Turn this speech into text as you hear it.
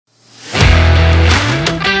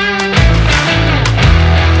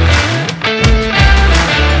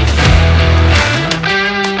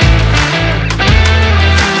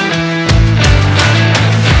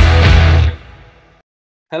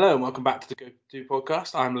Hello and welcome back to the Go Do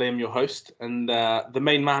podcast. I'm Liam, your host, and the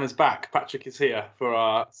main man is back. Patrick is here for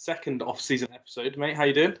our second off-season episode. Mate, how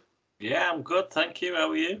you doing? Yeah, I'm good, thank you. How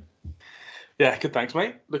are you? Yeah, good, thanks,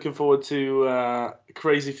 mate. Looking forward to a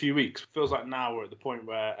crazy few weeks. Feels like now we're at the point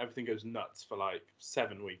where everything goes nuts for like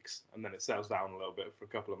 7 weeks, and then it settles down a little bit for a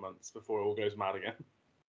couple of months before it all goes mad again.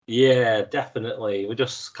 Yeah, definitely. We're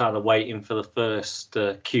just kind of waiting for the first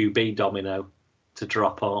QB domino to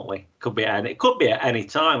drop, aren't we? It could be at any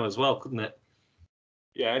time as well, couldn't it?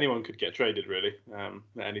 Yeah, anyone could get traded really at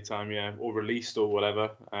any time, yeah, or released or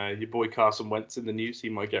whatever. Your boy Carson Wentz in the news, he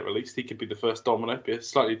might get released. He could be the first domino. Be a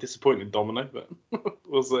slightly disappointing domino, but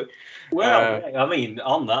we'll see. Well, I mean,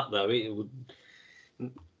 on that though, it would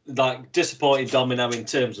like disappointing domino in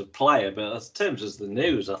terms of player, but in terms of the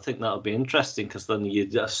news, I think that would be interesting because then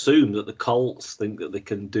you'd assume that the Colts think that they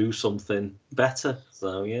can do something better.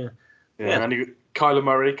 So yeah. And you got Kyler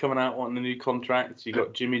Murray coming out wanting a new contract. You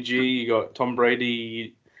got Jimmy G. You got Tom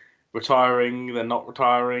Brady retiring, then not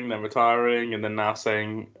retiring, then retiring, and then now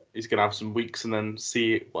saying he's going to have some weeks and then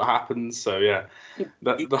see what happens. So yeah,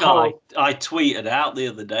 I tweeted out the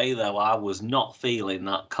other day though I was not feeling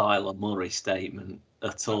that Kyler Murray statement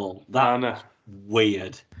at all. That's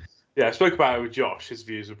weird. Yeah, I spoke about it with Josh. His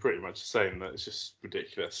views were pretty much the same. That it's just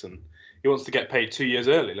ridiculous, and he wants to get paid 2 years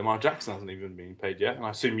early. Lamar Jackson hasn't even been paid yet, and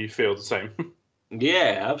I assume you feel the same.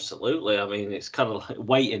 Yeah, absolutely. I mean, it's kind of like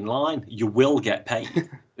wait in line. You will get paid.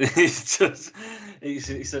 It's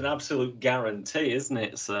an absolute guarantee, isn't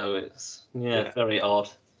it? So it's very odd.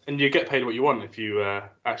 And you get paid what you want if you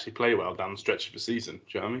actually play well down the stretch of the season.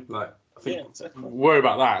 Do you know what I mean? Like, I think exactly. Worry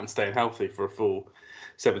about that and staying healthy for a full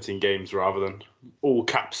 17 games rather than all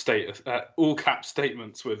cap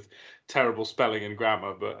statements with terrible spelling and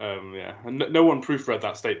grammar. But and no one proofread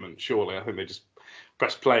that statement. Surely, I think they just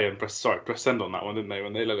press play and press send on that one, didn't they,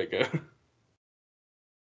 when they let it go?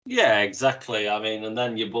 Yeah, exactly. I mean, and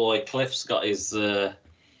then your boy Cliff's got his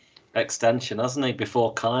extension, hasn't he?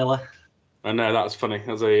 Before Kyler. I know, that was funny.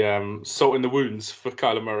 As a salt in the wounds for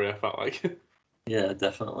Kyler Murray, I felt like. Yeah,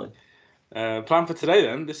 definitely. Plan for today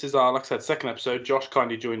then. This is our, like I said, second episode. Josh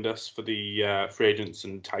kindly joined us for the free agents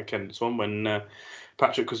and tag candidates one when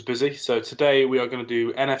Patrick was busy. So today we are going to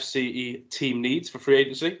do NFC team needs for free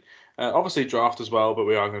agency. Obviously draft as well, but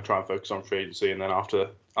we are going to try and focus on free agency. And then after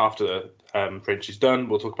free agency's done,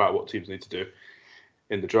 we'll talk about what teams need to do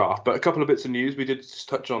in the draft. But a couple of bits of news. We did just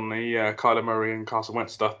touch on the Kyler Murray and Carson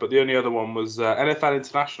Wentz stuff, but the only other one was NFL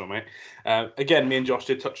International, mate. Again, me and Josh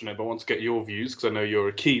did touch on it, but I want to get your views because I know you're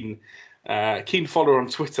a keen follower on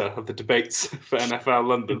Twitter of the debates for NFL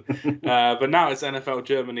London. But now it's NFL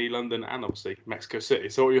Germany, London, and obviously Mexico City.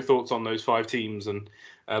 So what are your thoughts on those 5 teams and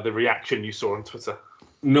the reaction you saw on Twitter?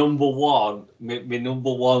 Number one, my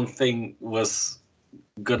number one thing was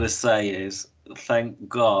going to say is thank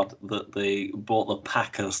God that they brought the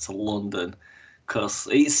Packers to London because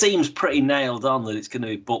it seems pretty nailed on that it's going to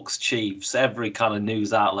be Bucks Chiefs, every kind of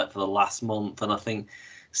news outlet for the last month. And I think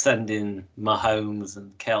sending Mahomes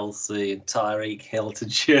and Kelsey and Tyreek Hill to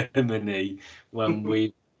Germany when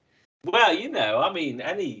we... Well, I mean,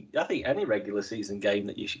 I think any regular season game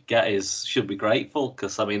that you should get should be grateful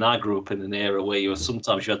because, I mean, I grew up in an era where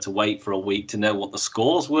sometimes you had to wait for a week to know what the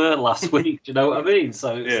scores were last week. Do you know what I mean?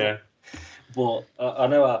 So yeah. But I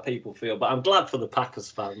know how people feel. But I'm glad for the Packers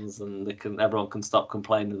fans, and everyone can stop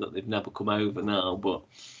complaining that they've never come over now. But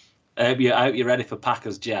I hope you're ready for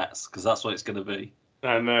Packers Jets because that's what it's going to be.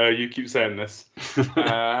 And you keep saying this.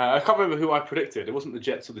 I can't remember who I predicted. It wasn't the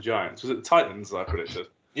Jets or the Giants. Was it the Titans that I predicted?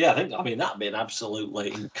 Yeah, I mean, that'd be an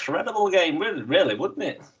absolutely incredible game, really, wouldn't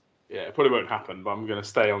it? Yeah, it probably won't happen, but I'm going to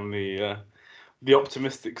stay on the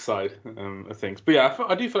optimistic side of things. But yeah,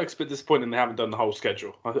 I do feel like it's a bit disappointing they haven't done the whole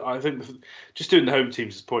schedule. I think just doing the home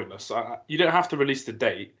teams is pointless. You don't have to release the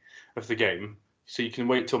date of the game, so you can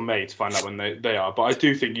wait till May to find out when they are. But I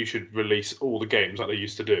do think you should release all the games like they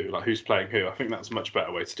used to do, like who's playing who. I think that's a much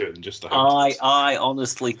better way to do it than just the home teams. I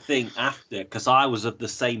honestly think because I was of the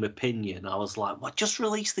same opinion, I was like, well, just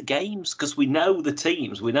release the games because we know the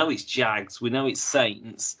teams. We know it's Jags. We know it's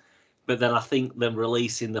Saints. But then I think them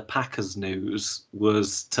releasing the Packers news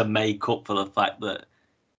was to make up for the fact that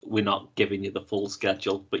we're not giving you the full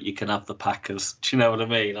schedule, but you can have the Packers. Do you know what I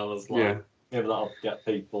mean? I was like, maybe that'll get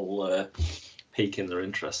people piquing their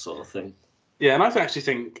interest sort of thing. Yeah, and I actually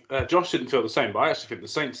think Josh didn't feel the same, but I actually think the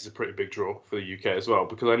Saints is a pretty big draw for the UK as well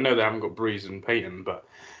because I know they haven't got Breeze and Payton, but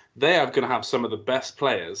they are going to have some of the best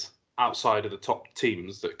players outside of the top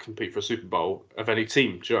teams that compete for a Super Bowl of any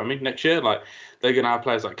team. Do you know what I mean? Next year, like they're going to have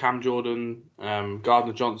players like Cam Jordan,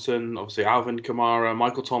 Gardner Johnson, obviously Alvin Kamara,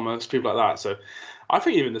 Michael Thomas, people like that. So I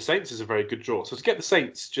think even the Saints is a very good draw. So to get the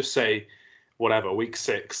Saints, just say whatever, week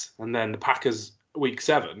 6, and then the Packers week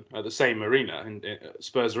 7 at the same arena, in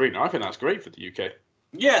Spurs Arena. I think that's great for the UK.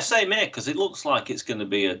 Yeah, same here, because it looks like it's going to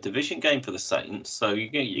be a division game for the Saints. So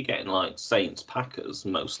you're getting like Saints Packers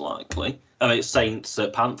most likely. I mean, Saints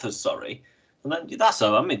Panthers, sorry. And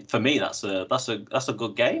then for me that's a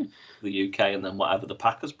good game for the UK, and then whatever the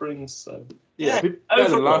Packers brings. So yeah, better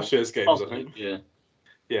than last year's games, positive, I think. Yeah.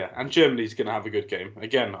 Yeah, and Germany's going to have a good game.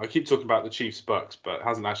 Again, I keep talking about the Chiefs-Bucks, but it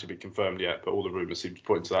hasn't actually been confirmed yet, but all the rumours seem to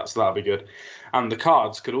point to that, so that'll be good. And the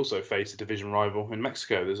Cards could also face a division rival in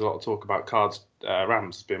Mexico. There's a lot of talk about Cards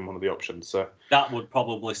Rams being one of the options. So that would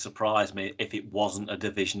probably surprise me if it wasn't a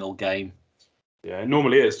divisional game. Yeah, it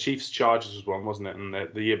normally is. Chiefs-Chargers was one, wasn't it? And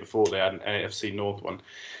the year before they had an NFC North one.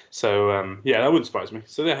 So, yeah, that wouldn't surprise me.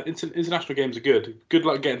 So, yeah, international games are good. Good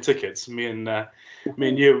luck getting tickets. Me and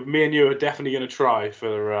you are definitely going to try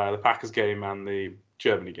for the Packers game and the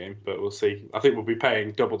Germany game, but we'll see. I think we'll be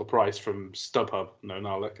paying double the price from StubHub. No,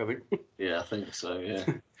 Nalek, I think. Yeah, I think so, yeah.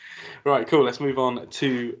 Right, cool. Let's move on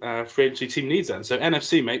to free agency team needs then. So,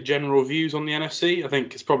 NFC, mate, general views on the NFC. I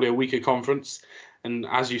think it's probably a weaker conference. And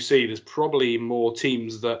as you see, there's probably more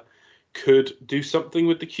teams that could do something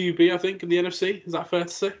with the QB, I think, in the NFC. Is that fair to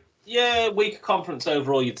say? Yeah, weaker conference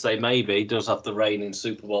overall, you'd say maybe. It does have the reigning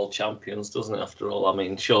Super Bowl champions, doesn't it, after all? I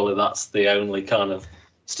mean, surely that's the only kind of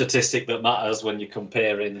statistic that matters when you're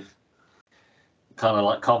comparing kind of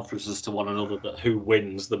like conferences to one another, that who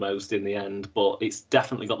wins the most in the end. But it's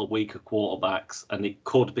definitely got the weaker quarterbacks, and it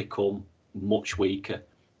could become much weaker,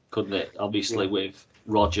 couldn't it? Obviously, with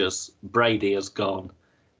Rodgers, Brady has gone.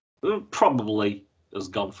 Probably has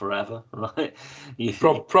gone forever, right?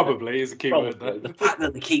 Probably is a key word there. The fact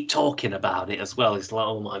that they keep talking about it as well is like,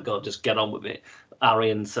 oh my God, just get on with it.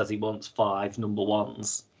 Arian says he wants 5 number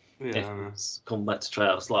ones. Yeah, come back to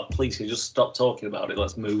trials. Like, please, can you just stop talking about it?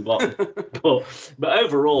 Let's move on. but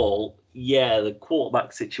overall, yeah, the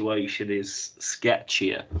quarterback situation is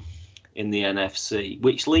sketchier in the NFC,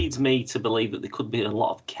 which leads me to believe that there could be a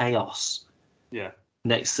lot of chaos. Yeah.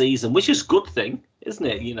 Next season, which is a good thing, isn't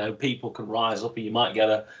it? You know, people can rise up, and you might get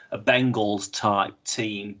a Bengals type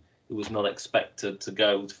team who was not expected to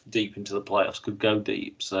go deep into the playoffs could go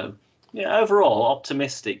deep. So, yeah, overall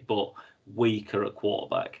optimistic, but weaker at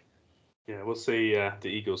quarterback. Yeah, we'll see. The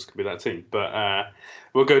Eagles could be that team, but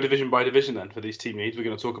we'll go division by division then for these team needs. We're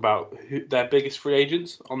going to talk about their biggest free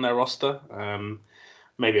agents on their roster.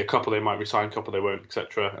 Maybe a couple they might resign, a couple they won't,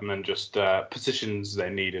 etc. And then just positions they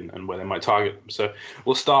need and where they might target them. So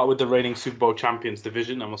we'll start with the reigning Super Bowl champions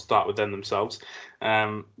division, and we'll start with them themselves.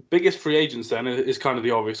 Biggest free agents then is kind of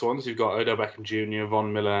the obvious ones. You've got Odell Beckham Jr.,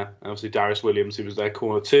 Von Miller, and obviously Darius Williams, who was their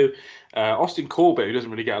corner 2. Austin Corbett, who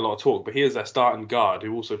doesn't really get a lot of talk, but he is their starting guard,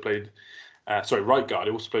 who also played, right guard,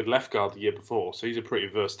 who also played left guard the year before. So he's a pretty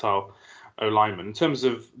versatile O-lineman. In terms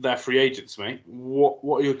of their free agents, mate, what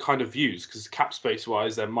are your kind of views? Because cap space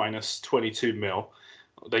wise, they're minus 22 mil.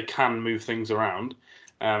 They can move things around,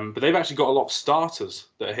 but they've actually got a lot of starters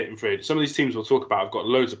that are hitting free agents. Some of these teams we'll talk about have got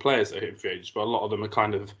loads of players that are hitting free agents, but a lot of them are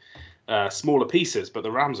kind of smaller pieces. But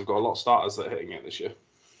the Rams have got a lot of starters that are hitting it this year.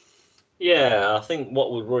 Yeah, I think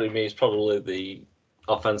what would worry me is probably the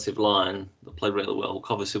offensive line that played really well.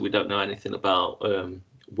 Obviously, we don't know anything about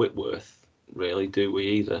Whitworth, really, do we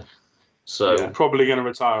either? So yeah, probably going to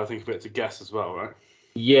retire, I think, a bit to guess as well, right?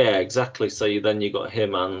 Yeah, exactly. So you got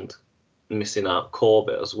him and missing out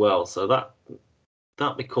Corbett as well. So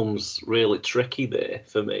that becomes really tricky there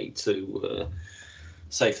for me to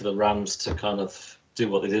say for the Rams to kind of do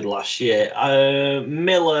what they did last year.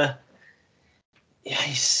 Miller, yeah,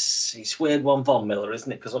 he's weird one, Von Miller,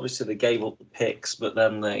 isn't it? Because obviously they gave up the picks, but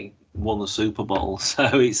then they won the Super Bowl.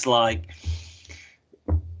 So it's like,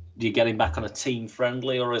 do you get him back on a team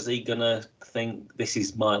friendly, or is he gonna think this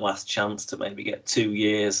is my last chance to maybe get 2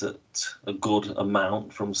 years at a good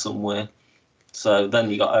amount from somewhere? So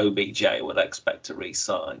then you got OBJ, would expect to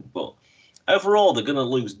re-sign, but overall they're gonna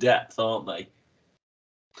lose depth, aren't they?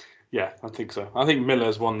 Yeah, I think so. I think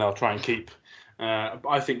Miller's one they'll try and keep.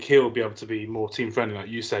 I think he'll be able to be more team friendly, like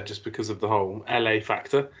you said, just because of the whole LA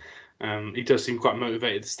factor. He does seem quite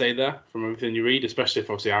motivated to stay there from everything you read, especially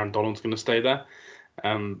if obviously Aaron Donald's going to stay there.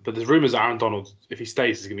 But there's rumours that Aaron Donald, if he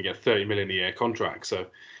stays, is going to get a $30 million a year contract. So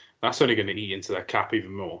that's only going to eat into their cap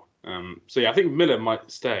even more. So yeah, I think Miller might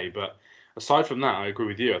stay. But aside from that, I agree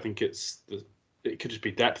with you. I think it could just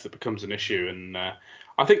be depth that becomes an issue. And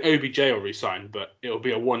I think OBJ will resign, but it'll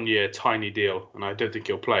be a 1-year tiny deal. And I don't think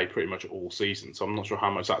he'll play pretty much all season. So I'm not sure how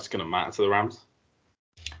much that's going to matter to the Rams.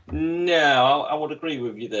 No, I would agree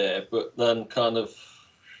with you there. But then kind of,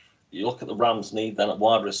 you look at the Rams' need then at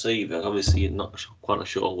wide receiver. Obviously, you're not quite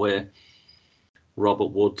sure where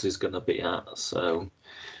Robert Woods is going to be at. So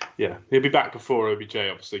Yeah, he'll be back before OBJ,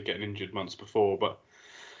 obviously getting injured months before, but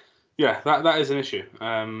yeah, that is an issue.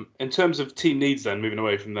 In terms of team needs, then moving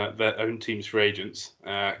away from their own team's free agents,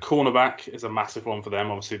 cornerback is a massive one for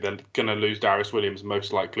them. Obviously, they're going to lose Darius Williams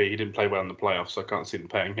most likely. He didn't play well in the playoffs, so I can't see them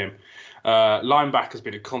paying him. Linebacker has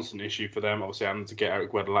been a constant issue for them. Obviously, having to get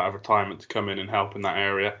Eric Weddle out of retirement to come in and help in that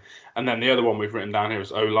area. And then the other one we've written down here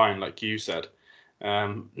is O-line, like you said.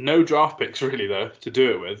 No draft picks really though to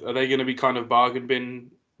do it with. Are they going to be kind of bargain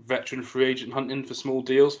bin veteran free agent hunting for small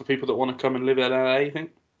deals for people that want to come and live in LA? You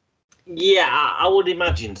think? Yeah, I would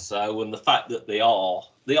imagine so, and the fact that they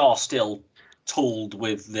are still tooled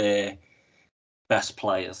with their best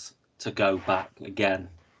players to go back again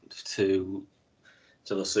to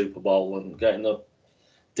the Super Bowl and getting up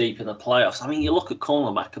deep in the playoffs. I mean, you look at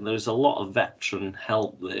cornerback, and there's a lot of veteran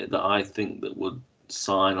help there that I think that would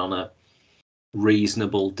sign on a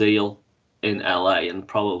reasonable deal in LA and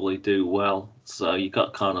probably do well. So you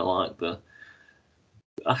got kind of like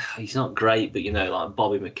he's not great, but like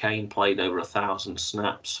Bobby McCain played over 1,000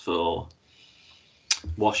 snaps for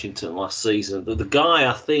Washington last season. But the guy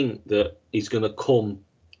I think that is going to come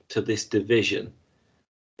to this division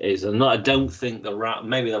is, and I don't think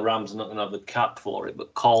maybe the Rams are not going to have the cap for it,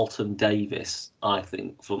 but Carlton Davis, I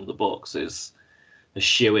think, from the Bucs is a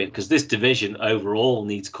shoo-in because this division overall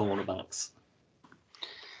needs cornerbacks.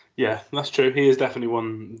 Yeah, that's true. He is definitely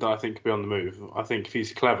one that I think could be on the move. I think if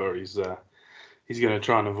he's clever, he's going to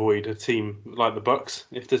try and avoid a team like the Bucs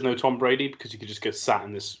if there's no Tom Brady, because you could just get sat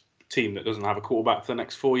in this team that doesn't have a quarterback for the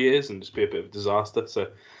next 4 years and just be a bit of a disaster.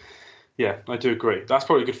 So, yeah, I do agree. That's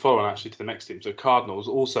probably a good follow-on, actually, to the next team. So Cardinals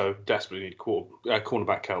also desperately need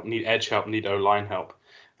cornerback help, need edge help, need O-line help.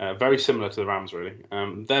 Very similar to the Rams, really.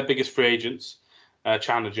 Their biggest free agents,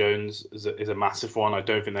 Chandler Jones is a massive one. I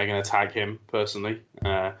don't think they're going to tag him, personally.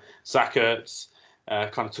 Zach Ertz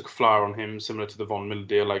kind of took a flyer on him, similar to the Von Miller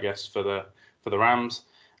deal, I guess, for the Rams.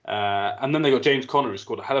 And then they got James Conner, who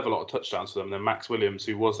scored a hell of a lot of touchdowns for them. And then Max Williams,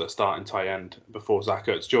 who was their starting tight end before Zach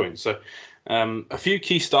Ertz joined. So a few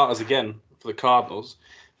key starters again for the Cardinals.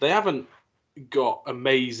 They haven't got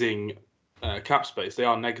amazing cap space. They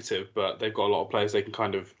are negative, but they've got a lot of players they can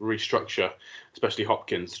kind of restructure, especially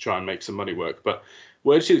Hopkins, to try and make some money work. But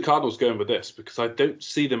where do you see the Cardinals going with this? Because I don't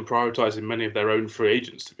see them prioritizing many of their own free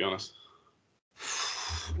agents, to be honest.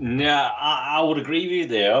 Yeah, I would agree with you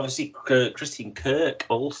there. Obviously, Christian Kirk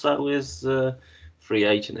also is a free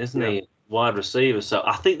agent, isn't he? Wide receiver. So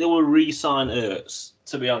I think they will re-sign Ertz,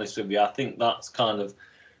 to be honest with you. I think that's kind of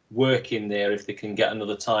working there if they can get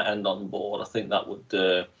another tight end on board. I think that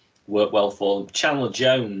would work well for them. Chandler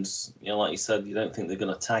Jones, like you said, you don't think they're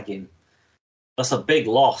going to tag him. That's a big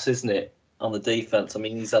loss, isn't it, on the defense? I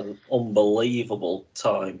mean, he's had an unbelievable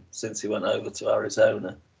time since he went over to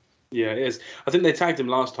Arizona. Yeah, it is. I think they tagged him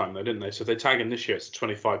last time, though, didn't they? So if they tag him this year, it's a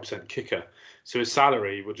 25% kicker. So his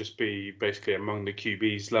salary would just be basically among the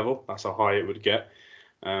QB's level. That's how high it would get.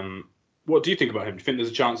 What do you think about him? Do you think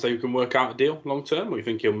there's a chance they can work out a deal long term, or do you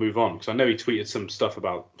think he'll move on? Because I know he tweeted some stuff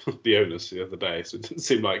about the owners the other day, so it didn't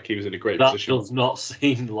seem like he was in a great position. That does not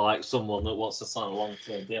seem like someone that wants to sign a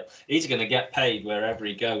long-term deal. He's going to get paid wherever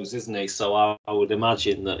he goes, isn't he? So I would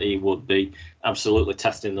imagine that he would be absolutely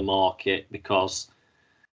testing the market, because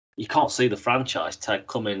you can't see the franchise tag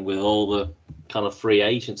coming with all the kind of free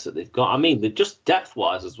agents that they've got. I mean, they're just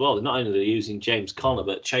depth-wise as well. They're not only using James Conner,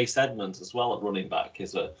 but Chase Edmonds as well at running back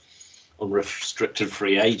is a unrestricted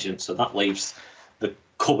free agent. So that leaves the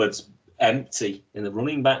cupboards empty in the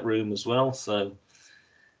running back room as well. So,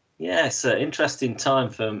 yeah, it's an interesting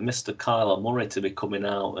time for Mr. Kyler Murray to be coming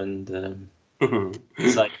out and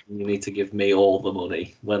saying, you need to give me all the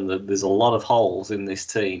money, when there's a lot of holes in this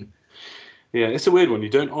team. Yeah, it's a weird one. You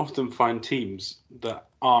don't often find teams that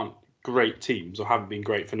aren't great teams or haven't been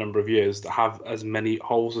great for a number of years that have as many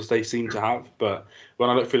holes as they seem to have. But when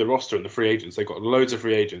I look through the roster and the free agents, they've got loads of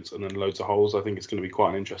free agents and then loads of holes. I think it's going to be quite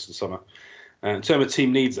an interesting summer. In terms of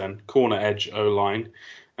team needs then, corner, edge, O-line,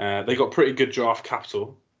 they got pretty good draft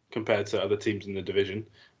capital compared to other teams in the division.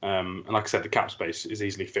 And like I said, the cap space is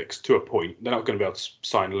easily fixed to a point. They're not going to be able to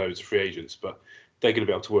sign loads of free agents, but they're going to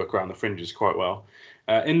be able to work around the fringes quite well.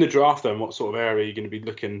 In the draft, then, what sort of area are you going to be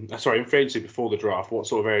looking? In free agency before the draft, what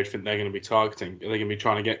sort of area do you think they're going to be targeting? Are they going to be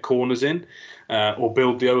trying to get corners in, or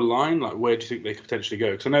build the O-line? Like, where do you think they could potentially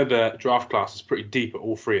go? Because I know the draft class is pretty deep at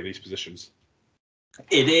all three of these positions.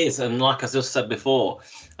 It is, and like I just said before,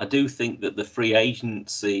 I do think that the free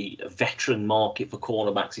agency veteran market for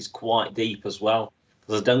cornerbacks is quite deep as well.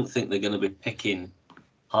 Because I don't think they're going to be picking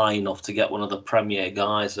high enough to get one of the premier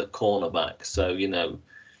guys at cornerback. So,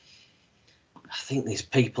 I think there's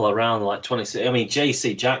people around like 26. I mean,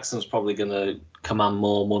 J.C. Jackson's probably going to command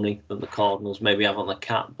more money than the Cardinals maybe have on the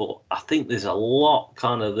cap. But I think there's a lot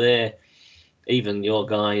kind of there. Even your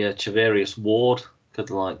guy, Chavarius Ward, could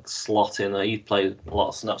like slot in. He played a lot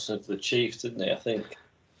of snaps for the Chiefs, didn't he? I think.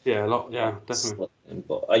 Yeah, a lot. Yeah, definitely.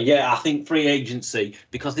 But I think free agency,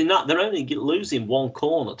 because they're only losing one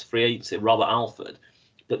corner to free agency, Robert Alford,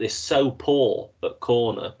 but they're so poor at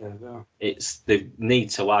corner. Yeah, They need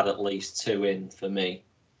to add at least 2 in for me.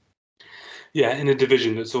 Yeah, in a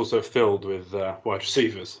division that's also filled with wide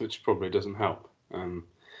receivers, which probably doesn't help.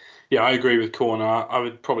 Yeah, I agree with corner. I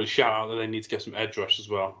would probably shout out that they need to get some edge rush as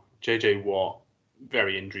well. JJ Watt,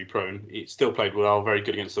 very injury prone. He still played well, very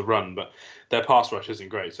good against the run, but their pass rush isn't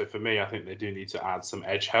great. So for me, I think they do need to add some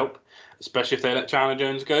edge help, especially if they let Chandler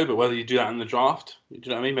Jones go. But whether you do that in the draft, do you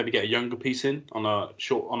know what I mean? Maybe get a younger piece in on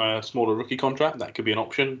a smaller rookie contract. That could be an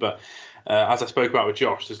option. But as I spoke about with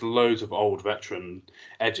Josh, there's loads of old veteran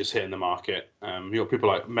edges hitting the market. You've got people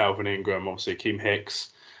like Melvin Ingram, obviously Akeem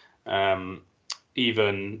Hicks.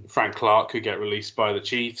 Even Frank Clark could get released by the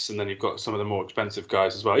Chiefs, and then you've got some of the more expensive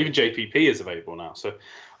guys as well. Even JPP is available now, so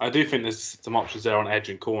I do think there's some options there on edge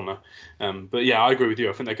and corner. But yeah, I agree with you.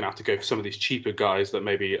 I think they're going to have to go for some of these cheaper guys that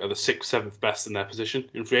maybe are the 6th, 7th best in their position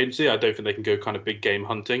in free agency. I don't think they can go kind of big game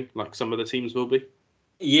hunting like some of the teams will be.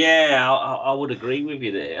 Yeah, I would agree with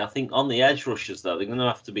you there. I think on the edge rushers, though, they're going to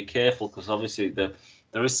have to be careful because obviously there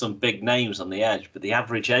is some big names on the edge, but the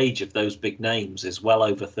average age of those big names is well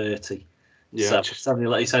over 30. Yeah, so it's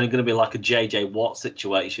only going to be like a JJ Watt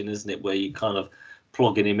situation, isn't it, where you kind of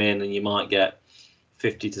plugging him in and you might get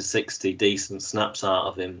 50 to 60 decent snaps out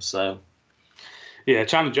of him. So yeah,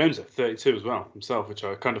 Chandler Jones at 32 as well himself, which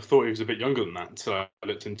I kind of thought he was a bit younger than that until I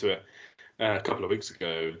looked into it a couple of weeks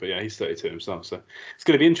ago. But yeah, he's 32 himself, so it's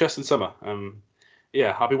going to be an interesting summer.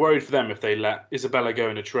 Yeah, I'll be worried for them if they let Isabella go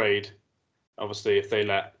in a trade. Obviously, if they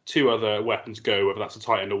let 2 other weapons go, whether that's a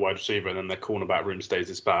tight end or wide receiver, and then their cornerback room stays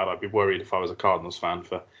this bad, I'd be worried if I was a Cardinals fan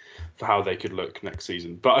for how they could look next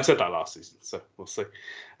season. But I said that last season, so we'll see.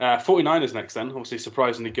 49ers next then, obviously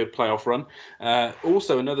surprisingly good playoff run.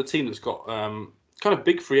 Also another team that's got kind of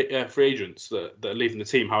big free agents that are leaving the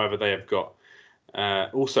team. However, they have got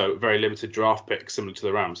also very limited draft picks, similar to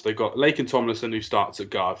the Rams. They've got Laken Tomlinson, who starts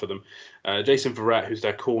at guard for them. Jason Verrett, who's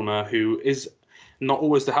their corner, who is not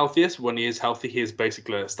always the healthiest. When he is healthy, he is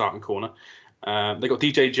basically a starting corner. They got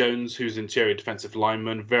DJ Jones, who's interior defensive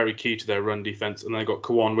lineman, very key to their run defense, and they got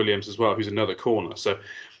Kawan Williams as well, who's another corner. So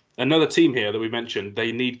another team here that we mentioned,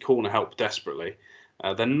 they need corner help desperately.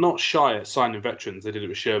 They're not shy at signing veterans. They did it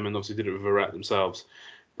with Sherman, obviously did it with Verrett themselves.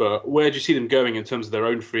 But where do you see them going in terms of their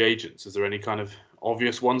own free agents? Is there any kind of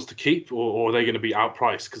obvious ones to keep, or are they going to be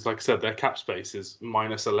outpriced? Because like I said, their cap space is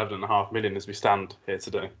minus 11.5 million as we stand here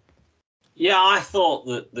today. Yeah, I thought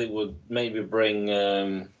that they would maybe bring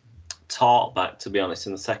Tart back, to be honest,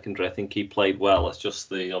 in the secondary. I think he played well. It's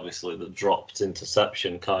just obviously the dropped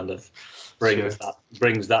interception kind of brings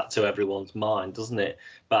that to everyone's mind, doesn't it?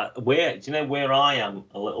 But do you know where I am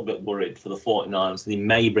a little bit worried for the 49ers? They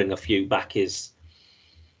may bring a few back is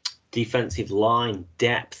defensive line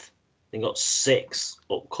depth. They've got 6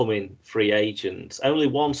 upcoming free agents. Only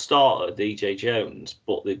 1 starter, DJ Jones,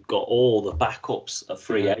 but they've got all the backups of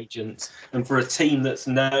free agents. And for a team that's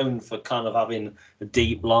known for kind of having a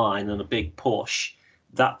deep line and a big push,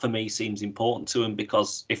 that for me seems important to them,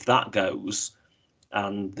 because if that goes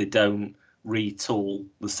and they don't retool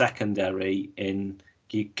the secondary in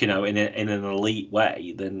an elite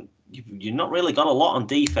way, then you've not really got a lot on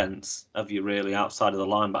defense, have you, really, outside of the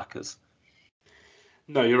linebackers?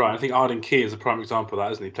 No, you're right. I think Arden Key is a prime example of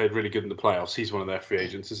that, isn't he? He played really good in the playoffs. He's one of their free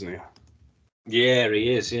agents, isn't he? Yeah,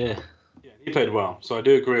 he is, yeah. Yeah, he played well. So I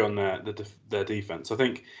do agree on their defense. I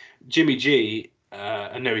think Jimmy G,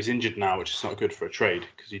 I know he's injured now, which is not good for a trade,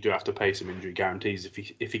 because you do have to pay some injury guarantees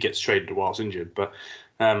if he gets traded whilst injured. But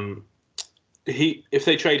if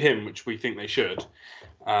they trade him, which we think they should,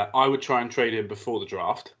 I would try and trade him before the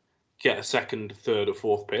draft, get a 2nd, 3rd,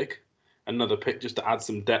 or 4th pick, another pick just to add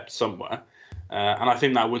some depth somewhere. And I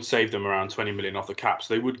think that would save them around 20 million off the cap.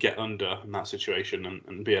 So they would get under in that situation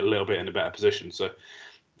and be a little bit in a better position. So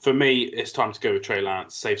for me, it's time to go with Trey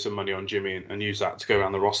Lance, save some money on Jimmy, and use that to go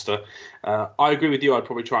around the roster. I agree with you. I'd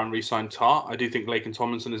probably try and re-sign Tart. I do think Laken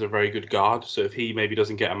Tomlinson is a very good guard. So if he maybe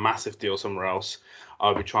doesn't get a massive deal somewhere else,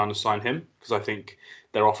 I'll be trying to sign him, because I think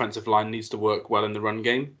their offensive line needs to work well in the run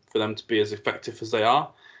game for them to be as effective as they are.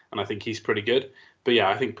 And I think he's pretty good. But yeah,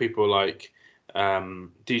 I think people like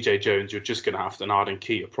DJ Jones, you're just going to have to, and Arden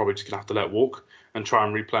Key are probably just going to have to let walk and try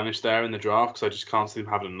and replenish there in the draft, because I just can't see them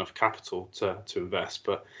having enough capital to invest.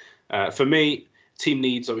 But for me, team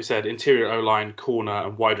needs, like we said, interior O-line, corner,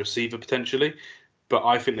 and wide receiver potentially. But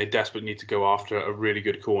I think they desperately need to go after a really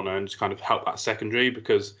good corner and just kind of help that secondary,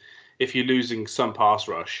 because if you're losing some pass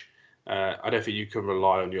rush, I don't think you can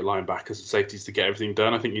rely on your linebackers and safeties to get everything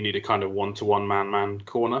done. I think you need a kind of one-to-one man-man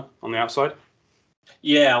corner on the outside.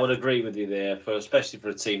 Yeah, I would agree with you there, especially for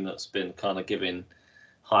a team that's been kind of giving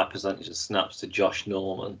high percentage of snaps to Josh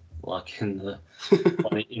Norman, like in the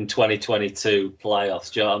in 2022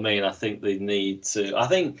 playoffs. Do you know what I mean? I think they need to. I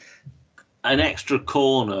think an extra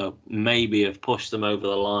corner maybe have pushed them over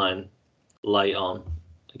the line late on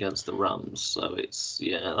against the Rams. So it's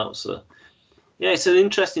it's an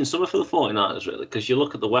interesting summer for the 49ers, really, because you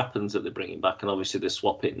look at the weapons that they're bringing back, and obviously they're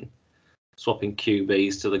swapping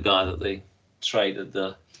QBs to the guy that they traded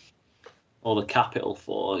all the capital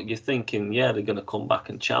for. You're thinking, yeah, they're going to come back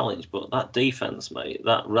and challenge, but that defense, mate,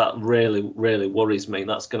 that really, really worries me.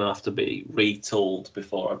 That's going to have to be retooled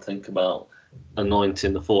before I think about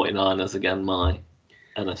anointing the 49ers again, my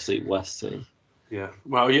NFC West team. Yeah,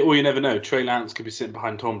 well, you never know. Trey Lance could be sitting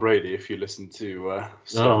behind Tom Brady if you listen to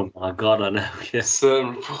oh my God, I know. Yes,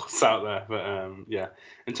 certain reports out there. But yeah,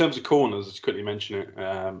 in terms of corners, just quickly mention it.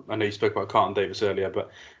 I know you spoke about Carlton Davis earlier,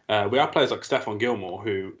 but we have players like Stephon Gilmore,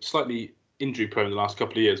 who slightly injury prone the last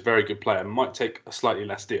couple of years, very good player, might take a slightly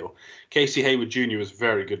less deal. Casey Hayward Jr. was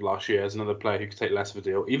very good last year as another player who could take less of a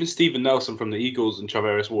deal. Even Steven Nelson from the Eagles and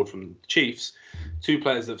Charvarius Ward from the Chiefs, two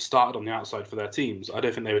players that have started on the outside for their teams. I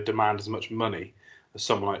don't think they would demand as much money as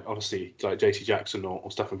someone like JC Jackson or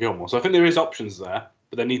Stephon Gilmore. So I think there is options there,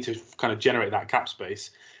 but they need to kind of generate that cap space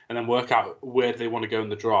and then work out where do they want to go in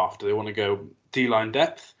the draft. Do they want to go D-line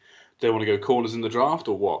depth? Do they want to go corners in the draft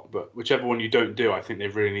or what? But whichever one you don't do, I think they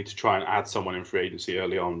really need to try and add someone in free agency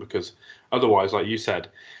early on, because otherwise, like you said,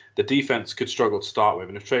 the defense could struggle to start with.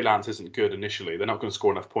 And if Trey Lance isn't good initially, they're not going to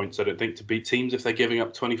score enough points, I don't think, to beat teams if they're giving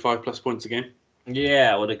up 25 plus points a game.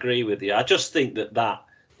 Yeah, I would agree with you. I just think that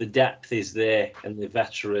the depth is there and the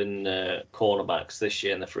veteran cornerbacks this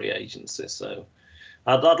year in the free agency. So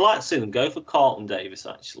I'd like to see them go for Carlton Davis,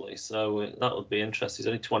 actually. So that would be interesting. He's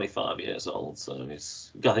only 25 years old, so I think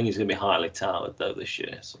he's going to be highly touted, though, this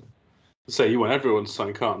year. So you want everyone to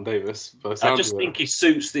sign Carlton Davis? I just think he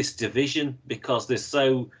suits this division because they're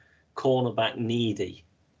so cornerback needy.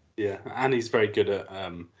 Yeah, and he's very good at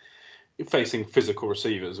facing physical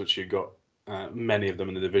receivers, which you've got many of them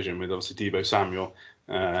in the division, with obviously Deebo Samuel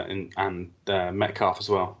and Metcalf as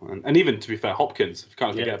well. And even, to be fair, Hopkins, if you kind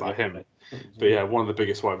of forget about him. But yeah, one of the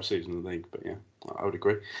biggest wide receivers in the league. But yeah, I would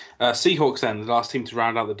agree. Seahawks then, the last team to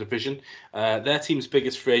round out the division. Their team's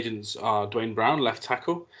biggest free agents are Dwayne Brown, left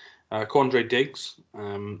tackle, Quandre Diggs,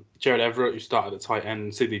 Jared Everett, who started at tight end,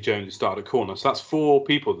 and Sidney Jones, who started at corner. So that's four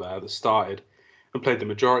people there that started and played the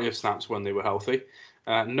majority of snaps when they were healthy.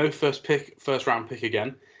 No first round pick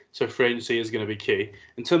again. So free agency is going to be key.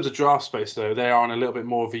 In terms of draft space, though, they are in a little bit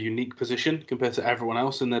more of a unique position compared to everyone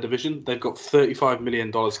else in their division. They've got $35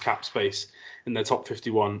 million cap space in their top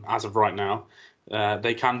 51 as of right now.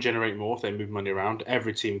 They can generate more if they move money around.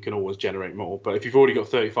 Every team can always generate more. But if you've already got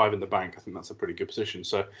 35 in the bank, I think that's a pretty good position.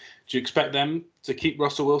 So do you expect them to keep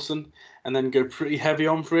Russell Wilson and then go pretty heavy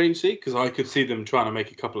on free agency? Because I could see them trying to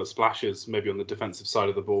make a couple of splashes, maybe on the defensive side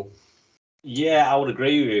of the ball. Yeah, I would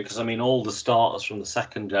agree with you because, I mean, all the starters from the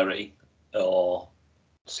secondary are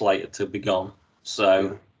slated to be gone. So,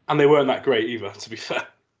 yeah. And they weren't that great either, to be fair.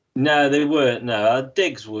 No, they weren't. No,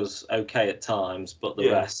 Diggs was okay at times, but the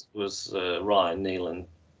rest was Ryan Neal and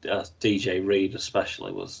DJ Reed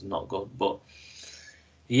especially was not good. But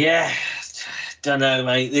yeah, don't know,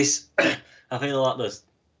 mate. I feel like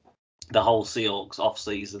the whole Seahawks off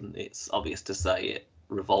season. It's obvious to say it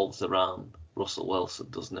revolves around Russell Wilson,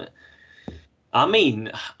 doesn't it? I mean,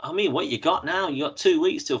 what you got now? You got 2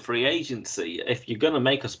 weeks till free agency. If you're going to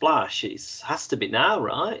make a splash, it has to be now,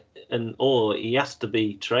 right? Or he has to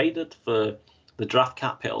be traded for the draft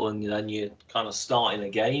capital, and then you're kind of starting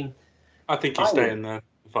again. I think he's staying there.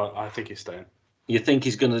 I think he's staying. You think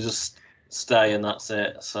he's going to just stay and that's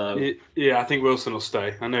it? So yeah, I think Wilson will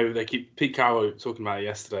stay. I know they keep Pete Carroll talking about it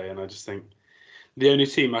yesterday, and I just think the only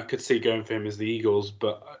team I could see going for him is the Eagles,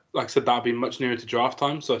 but like I said, that'd be much nearer to draft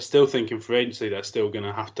time. So I still think in free agency they're still going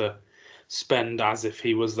to have to spend as if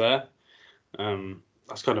he was there.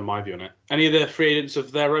 That's kind of my view on it. Any of the free agents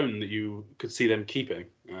of their own that you could see them keeping?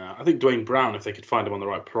 I think Dwayne Brown, if they could find him on the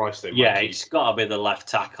right price, they might keep. It's got to be the left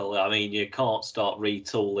tackle. I mean, you can't start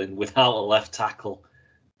retooling without a left tackle,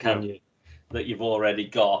 can you? That you've already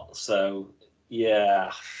got. So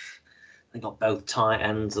yeah. They got both tight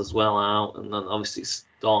ends as well out, and then obviously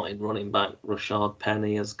starting running back Rashad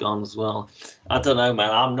Penny has gone as well. I don't know,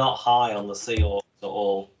 man. I'm not high on the Seahawks at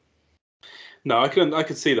all. No, I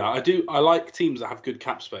could see that. I like teams that have good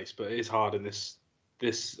cap space, but it is hard in this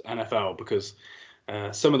NFL because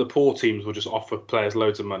Some of the poor teams will just offer players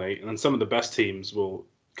loads of money, and then some of the best teams will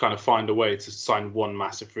kind of find a way to sign one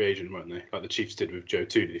massive free agent, won't they? Like the Chiefs did with Joe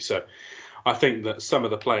Tooney. So I think that some of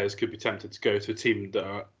the players could be tempted to go to a team that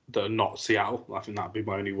are not Seattle. I think that'd be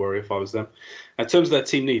my only worry if I was them. In terms of their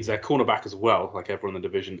team needs, their cornerback as well, like everyone in the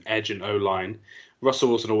division, edge and O-line. Russell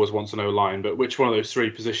Wilson always wants an O-line, but which one of those three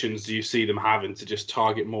positions do you see them having to just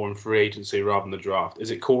target more in free agency rather than the draft?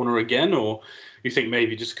 Is it corner again, or you think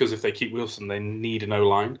maybe just because if they keep Wilson, they need an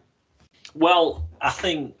O-line? Well, I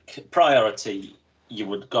think priority, you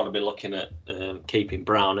would got to be looking at keeping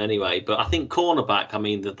Brown anyway. But I think cornerback, I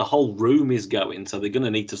mean, the whole room is going, so they're going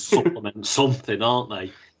to need to supplement something, aren't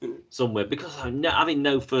they? Somewhere. Because having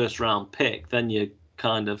no first round pick, then you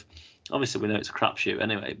kind of, obviously we know it's a crapshoot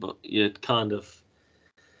anyway, but you're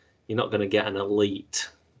not going to get an elite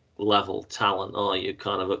level talent, are you?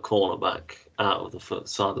 Kind of a cornerback out of the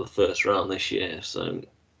side of the first round this year. So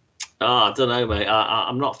I don't know, mate.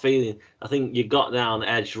 I'm not feeling. I think you got down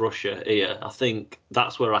edge rusher here. I think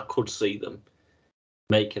that's where I could see them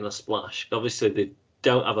making a splash. Obviously, they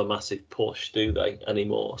don't have a massive push, do they,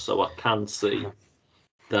 anymore? So I can see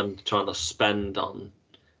them trying to spend on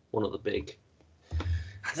one of the big.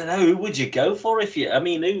 I don't know. Who would you go for if you? I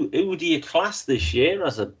mean, who would you class this year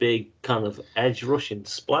as a big kind of edge rushing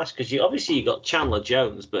splash? Because you got Chandler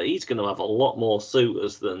Jones, but he's going to have a lot more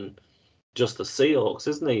suitors than just the Seahawks,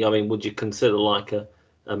 isn't he? I mean, would you consider like a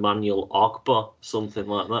Emmanuel Ogbah, something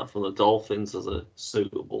like that from the Dolphins as a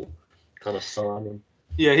suitable kind of signing?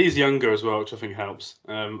 Yeah, he's younger as well, which I think helps.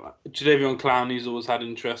 Jadeveon Clowney's always had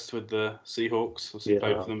interest with the Seahawks. I've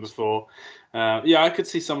played for them before. I could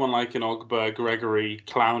see someone like an Ogbah, Gregory,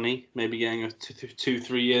 Clowney maybe getting a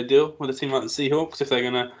 2-3 year deal with a team like the Seahawks if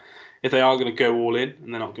they are gonna go all in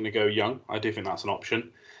and they're not gonna go young. I do think that's an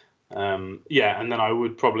option. And then I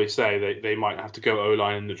would probably say they might have to go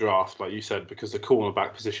O-line in the draft, like you said, because the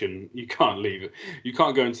cornerback position you can't leave it. You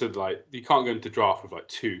can't go into draft with like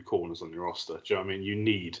two corners on your roster. Do you know what I mean? You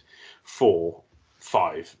need 4,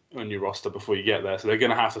 5 on your roster before you get there. So they're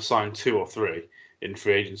going to have to sign 2 or 3 in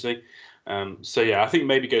free agency. I think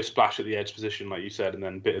maybe go splash at the edge position, like you said, and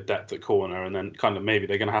then a bit of depth at corner, and then kind of maybe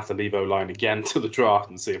they're going to have to leave O-line again to the draft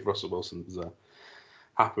and see if Russell Wilson's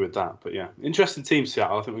happy with that. But yeah, interesting team,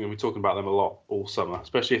 Seattle. I think we're going to be talking about them a lot all summer,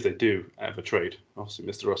 especially if they do ever trade, obviously,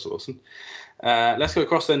 Mr. Russell Wilson. Let's go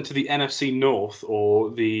across then to the NFC North,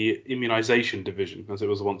 or the immunization division, as it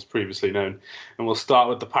was once previously known. And we'll start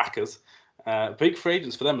with the Packers. Big free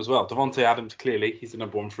agents for them as well. Davante Adams, clearly, he's the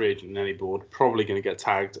number one free agent in any board. Probably going to get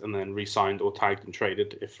tagged and then re-signed or tagged and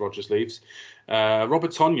traded if Rodgers leaves.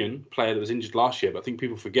 Robert Tonyan, player that was injured last year, but I think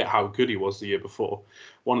people forget how good he was the year before.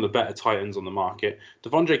 One of the better tight ends on the market.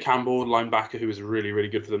 Devondre Campbell, linebacker, who was really, really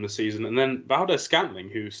good for them this season. And then Valdez-Scantling,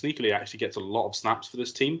 who sneakily actually gets a lot of snaps for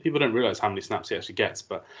this team. People don't realize how many snaps he actually gets,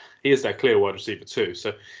 but he is their clear wide receiver too.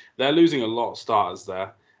 So they're losing a lot of starters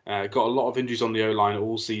there. Got a lot of injuries on the O-line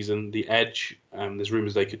all season. The edge, there's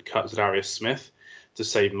rumours they could cut Zadarius Smith to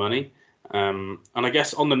save money. And I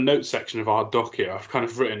guess on the notes section of our doc here, I've kind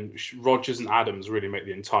of written Rodgers and Adams really make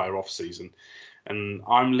the entire off-season. And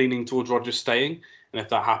I'm leaning towards Rodgers staying. And if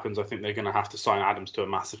that happens, I think they're going to have to sign Adams to a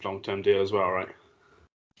massive long-term deal as well, right?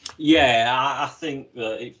 Yeah, I think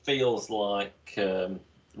that it feels like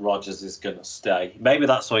Rodgers is going to stay. Maybe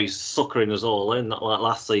that's why he's suckering us all in, not like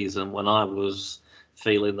last season when I was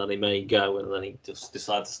feeling that he may go and then he just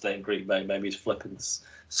decided to stay in Green Bay. Maybe he's flipping the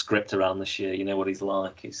script around this year. You know what he's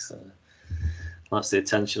like. He's likes the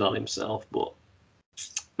attention on himself. But,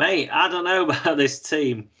 mate, I don't know about this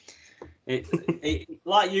team. It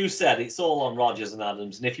like you said, it's all on Rodgers and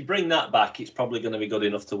Adams. And if you bring that back, it's probably going to be good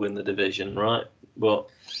enough to win the division, right? But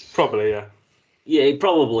probably, yeah. Yeah, it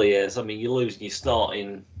probably is. I mean, you're losing your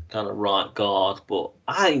starting kind of right guard. But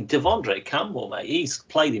I think Devondre Campbell, mate, he's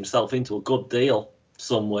played himself into a good deal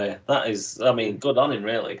somewhere. That is, I mean, good on him,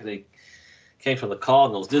 really, because he came from the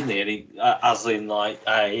Cardinals, didn't he? And he, as in, like,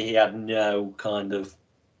 he had no kind of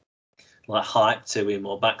like hype to him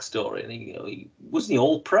or backstory, and he wasn't he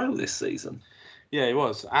all pro this season? Yeah, he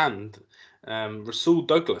was. And Rasul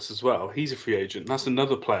Douglas as well. He's a free agent. That's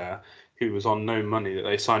another player who was on no money that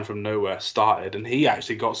they signed from nowhere, started, and he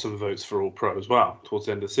actually got some votes for all pro as well towards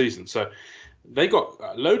the end of the season. So they got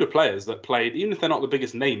a load of players that played, even if they're not the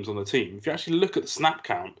biggest names on the team. If you actually look at the snap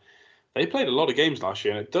count, they played a lot of games last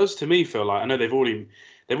year, and it does to me feel like, I know they've already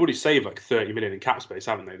saved like 30 million in cap space,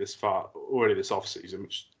 haven't they, this off season,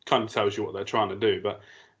 which kind of tells you what they're trying to do. But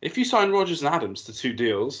if you sign Rodgers and Adams to 2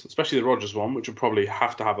 deals, especially the Rodgers one, which will probably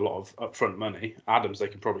have to have a lot of upfront money, Adams, they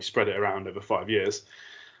can probably spread it around over 5 years.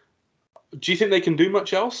 Do you think they can do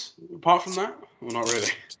much else apart from that? Well, not really.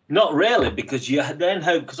 Not really, because you then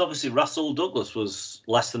hope, because obviously Russell Douglas was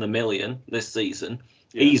less than $1 million this season.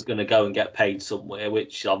 Yeah. He's going to go and get paid somewhere,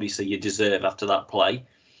 which obviously you deserve after that play.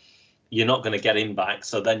 You're not going to get him back,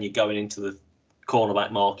 so then you're going into the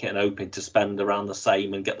cornerback market and hoping to spend around the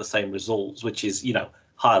same and get the same results, which is,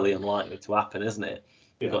 highly unlikely to happen, isn't it?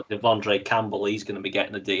 Yeah. You've got Devondre Campbell. He's going to be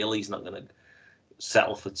getting a deal. He's not going to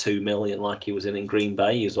settle for $2 million like he was in Green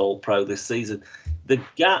Bay. He's all pro this season. The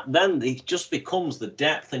gap then it just becomes the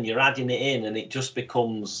depth, and you're adding it in, and it just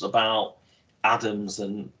becomes about Adams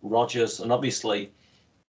and Rodgers, and obviously,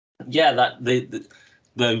 that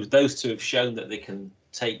those two have shown that they can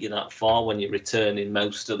take you that far when you're returning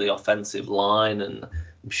most of the offensive line, and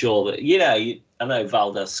I'm sure that I know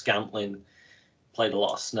Valdez-Scantling played a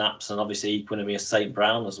lot of snaps, and obviously Equinemius St.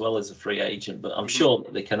 Brown as well as a free agent, but I'm sure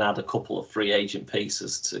that they can add a couple of free agent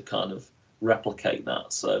pieces to kind of replicate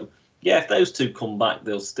that. So, if those two come back,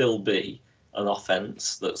 there'll still be an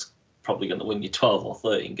offense that's probably going to win you 12 or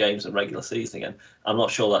 13 games in regular season again. I'm not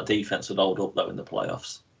sure that defense would hold up, though, in the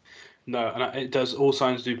playoffs. No, and it does. All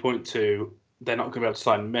signs do point to they're not going to be able to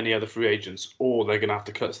sign many other free agents, or they're going to have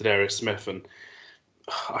to cut Za'Darius Smith, and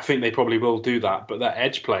I think they probably will do that. But that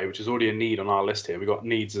edge play, which is already a need on our list here, we've got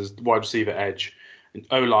needs as wide receiver, edge,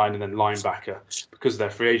 O-line, and then linebacker because of their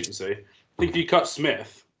free agency. I think if you cut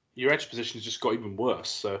Smith, your edge position has just got even worse.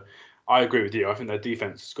 So I agree with you. I think their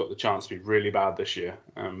defense has got the chance to be really bad this year.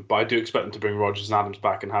 But I do expect them to bring Rodgers and Adams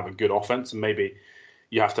back and have a good offense, and maybe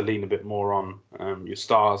you have to lean a bit more on your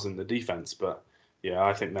stars in the defense. But yeah,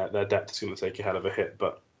 I think that their depth is going to take a hell of a hit.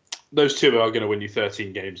 But those two are going to win you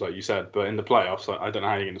 13 games, like you said. But in the playoffs, I don't know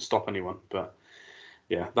how you're going to stop anyone. But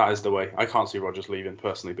yeah, that is the way. I can't see Rodgers leaving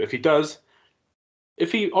personally. But if he does,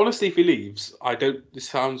 if he leaves, this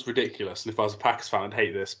sounds ridiculous. And if I was a Packers fan, I'd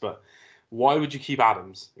hate this. But why would you keep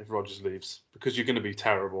Adams if Rodgers leaves? Because you're going to be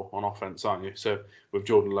terrible on offense, aren't you? So with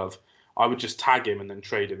Jordan Love, I would just tag him and then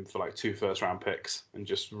trade him for like 2 first-round picks and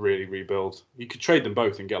just really rebuild. You could trade them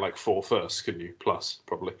both and get like 4 firsts, couldn't you? Plus,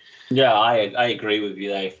 probably. Yeah, I agree with you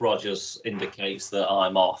there. If Rodgers indicates that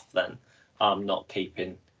I'm off, then I'm not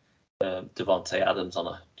keeping Devontae Adams on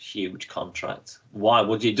a huge contract. Why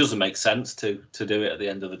would you? It doesn't make sense to do it at the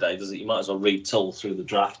end of the day, does it? You might as well retool through the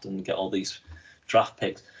draft and get all these draft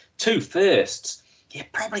picks. 2 firsts, you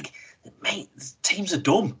probably... Mate, teams are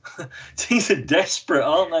dumb. Teams are desperate,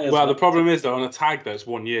 aren't they? Well, the problem is, though, on a tag, though, it's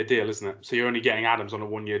 1-year deal, isn't it? So you're only getting Adams on a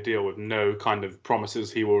 1-year deal with no kind of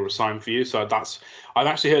promises he will resign for you. So I've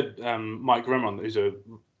actually heard Mike Grimmon, who's a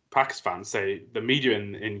Packers fan, say the media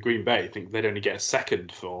in Green Bay think they'd only get a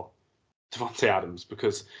second for Devontae Adams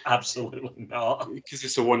because... Absolutely not. Because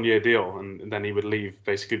it's a 1-year deal, and then he would leave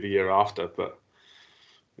basically the year after. But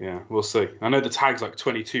yeah, we'll see. I know the tag's like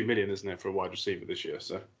 22 million, isn't it, for a wide receiver this year,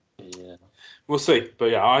 so... Yeah, we'll see.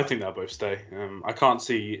 But yeah, I think they'll both stay. I can't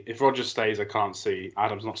see if Rodgers stays. I can't see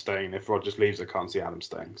Adams not staying. If Rodgers leaves, I can't see Adams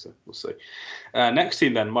staying. So we'll see. Next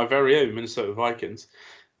team then, my very own Minnesota Vikings.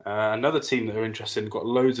 Another team that are interested. Got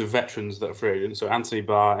loads of veterans that are free agents. So Anthony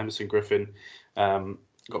Barr, Emerson Griffin,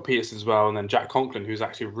 got Peterson as well, and then Jack Conklin, who's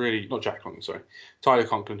actually Tyler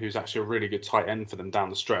Conklin, who's actually a really good tight end for them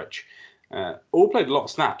down the stretch. All played a lot of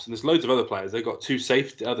snaps, and there's loads of other players. They've got 2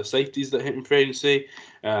 other safeties that hit in free agency.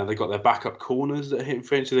 They've got their backup corners that hit in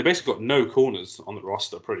free agency. They basically got no corners on the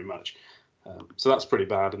roster, pretty much. So that's pretty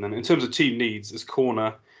bad. And then in terms of team needs, there's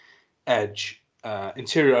corner, edge,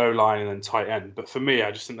 interior O-line, and then tight end. But for me,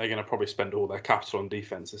 I just think they're going to probably spend all their capital on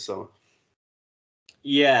defense this summer.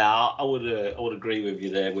 Yeah, I would agree with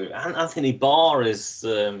you there. Anthony Barr is...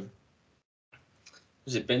 has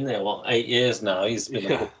he been there, 8 years now? He's been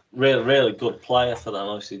a really good player for them.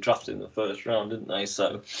 Obviously drafted in the first round, didn't they?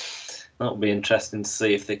 So that'll be interesting to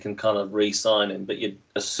see if they can kind of re-sign him. But you'd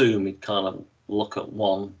assume he'd kind of look at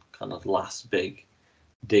one kind of last big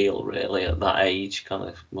deal, really, at that age, kind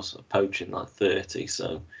of must approaching like 30.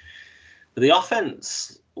 So but the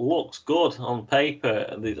offense looks good on paper.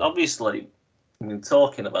 And obviously,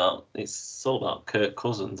 talking about, it's all about Kirk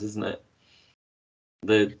Cousins, isn't it?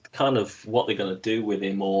 The kind of what they're going to do with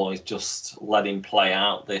him, or is just let him play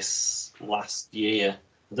out this last year.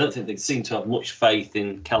 I don't think they seem to have much faith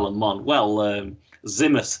in Kellen Mond. Well,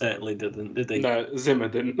 Zimmer certainly didn't, did he? No, Zimmer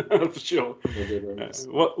didn't, for sure.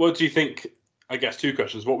 What do you think? I guess 2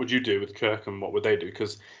 questions. What would you do with Kirk, and what would they do?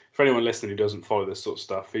 Because for anyone listening who doesn't follow this sort of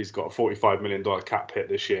stuff, he's got a $45 million cap hit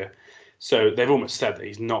this year. So they've almost said that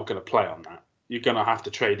he's not going to play on that. You're going to have to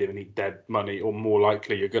trade him and eat dead money, or more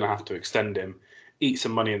likely, you're going to have to extend him, eat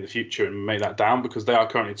some money in the future and make that down, because they are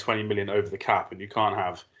currently 20 million over the cap, and you can't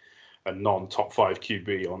have a non-top 5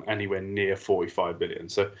 QB on anywhere near 45 billion.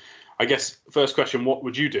 So I guess first question, what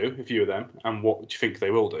would you do if you were them, and what do you think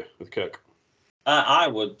they will do with Kirk? I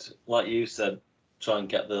would, like you said, try and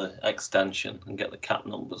get the extension and get the cap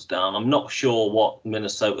numbers down. I'm not sure what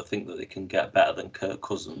Minnesota think that they can get better than Kirk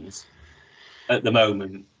Cousins at the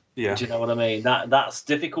moment. Yeah. Do you know what I mean? That's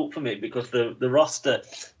difficult for me because the roster,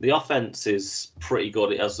 the offense is pretty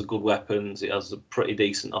good. It has the good weapons. It has a pretty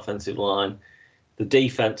decent offensive line. The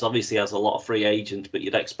defense obviously has a lot of free agents, but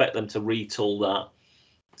you'd expect them to retool that.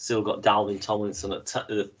 Still got Dalvin Tomlinson at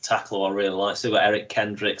the tackle, I really like. Still got Eric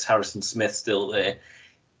Kendricks, Harrison Smith still there.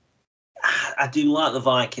 I do like the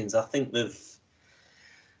Vikings. I think that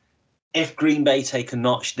if Green Bay take a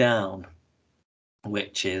notch down,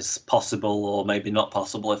 which is possible or maybe not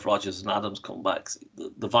possible if Rodgers and Adams come back,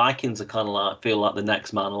 the Vikings are kind of like feel like the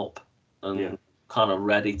next man up and kind of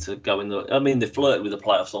ready to go in the. I mean, they flirted with the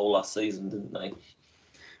playoffs all last season, didn't they?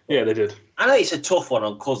 Yeah, they did. I know it's a tough one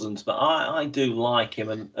on Cousins, but I do like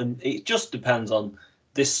him, and it just depends on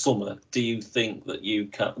this summer. Do you think that you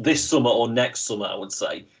can, this summer or next summer, I would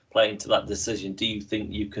say, play into that decision, do you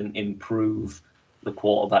think you can improve the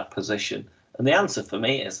quarterback position? And the answer for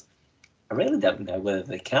me is, I really don't know whether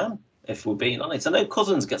they can, if we're being honest. I know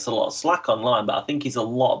Cousins gets a lot of slack online, but I think he's a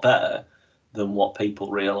lot better than what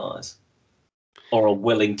people realise or are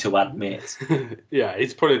willing to admit. Yeah,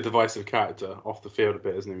 he's probably a divisive character off the field a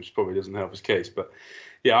bit, isn't he? Which probably doesn't help his case. But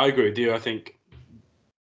yeah, I agree with you. I think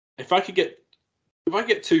if I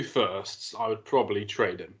get 2 firsts, I would probably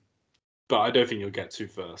trade him. But I don't think you'll get 2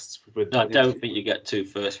 firsts. I don't think you get 2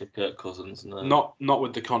 firsts with Kirk Cousins. No. Not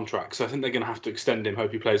with the contract. So I think they're going to have to extend him,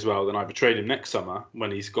 hope he plays well, then either trade him next summer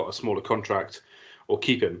when he's got a smaller contract or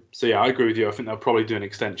keep him. So yeah, I agree with you. I think they'll probably do an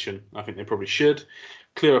extension. I think they probably should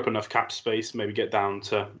clear up enough cap space, maybe get down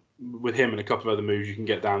to, with him and a couple of other moves, you can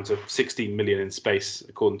get down to 16 million in space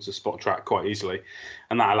according to Spot Track quite easily.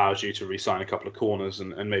 And that allows you to re-sign a couple of corners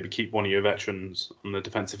and maybe keep one of your veterans on the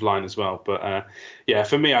defensive line as well. But yeah,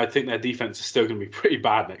 for me, I think their defense is still going to be pretty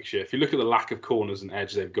bad next year. If you look at the lack of corners and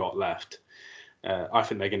edge they've got left, I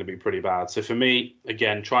think they're going to be pretty bad. So for me,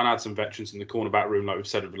 again, try and add some veterans in the cornerback room, like we've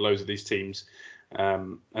said with loads of these teams.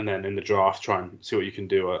 And then in the draft, try and see what you can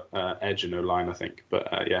do at edge and O-line, I think.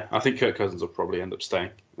 But yeah, I think Kirk Cousins will probably end up staying.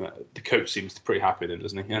 The coach seems pretty happy with him,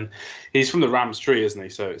 doesn't he? And he's from the Rams tree, isn't he?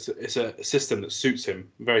 So it's a system that suits him,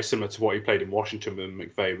 very similar to what he played in Washington when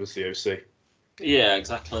McVay was the OC. Yeah,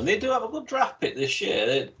 exactly. And they do have a good draft pick this year.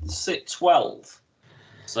 They sit 12.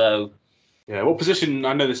 So yeah, what position?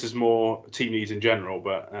 I know this is more team needs in general,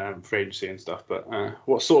 but for agency and stuff. But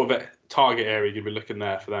what sort of target area you'd be looking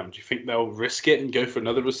there for them? Do you think they'll risk it and go for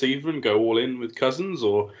another receiver and go all in with Cousins,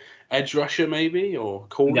 or edge rusher maybe, or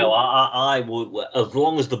corner? No, I would. As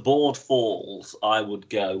long as the board falls, I would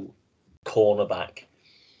go cornerback.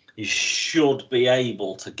 You should be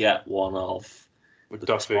able to get one of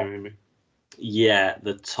McDuffie, maybe. Yeah,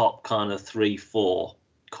 the top kind of 3-4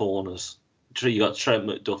 corners. You got Trent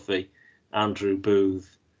McDuffie, Andrew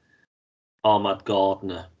Booth, Ahmad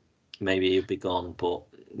Gardner. Maybe he'd be gone, but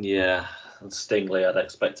yeah, and Stingley I'd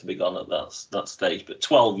expect to be gone at that stage. But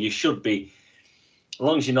 12, you should be, as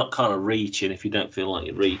long as you're not kind of reaching. If you don't feel like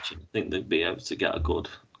you're reaching, I think they'd be able to get a good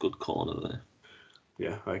corner there.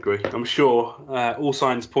 Yeah, I agree. I'm sure all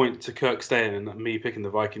signs point to Kirk staying and me picking the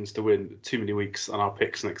Vikings to win too many weeks on our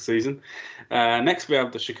picks next season. Next, we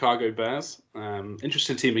have the Chicago Bears.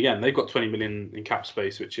 Interesting team again. They've got 20 million in cap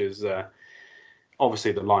space, which is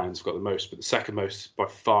obviously the Lions have got the most, but the second most by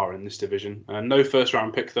far in this division. No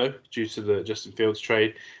first-round pick, though, due to the Justin Fields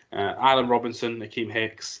trade. Allen Robinson, Akeem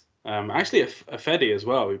Hicks, actually a Fedi as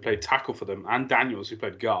well, who played tackle for them, and Daniels, who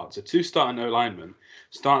played guard. So 2 starting O-linemen,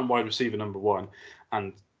 starting wide receiver number 1,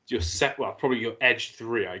 and probably your edge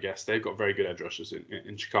 3, I guess. They've got very good edge rushers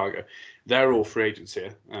in Chicago. They're all free agents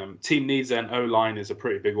here. Team needs then O-line is a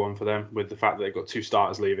pretty big one for them with the fact that they've got 2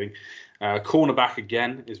 starters leaving. Cornerback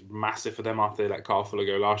again is massive for them after they let Carl Fuller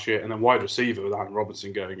go last year, and then wide receiver with Allen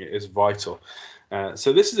Robinson going is vital.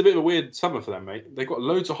 So this is a bit of a weird summer for them, mate. They've got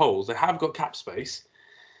loads of holes. They have got cap space,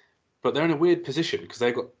 but they're in a weird position because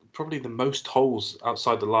they've got probably the most holes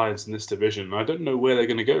outside the Lions in this division. I don't know where they're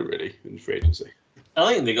going to go really in free agency.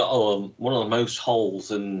 I think they got one of the most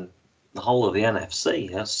holes in the whole of the NFC.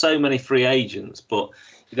 There's so many free agents, but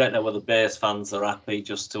you don't know whether Bears fans are happy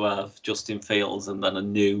just to have Justin Fields and then a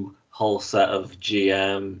new whole set of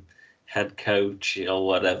GM, head coach, or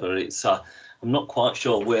whatever. It's I'm not quite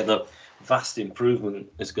sure where the vast improvement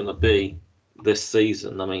is going to be this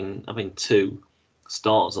season. I mean, having 2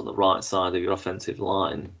 starters on the right side of your offensive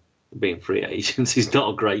line being free agents is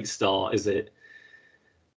not a great start, is it?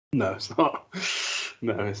 No, it's not.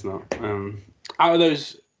 No, it's not. Out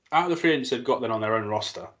of the free agents they've got then on their own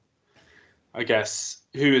roster, I guess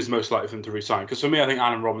who is most likely for them to resign? Because for me, I think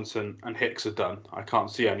Allen Robinson and Hicks are done. I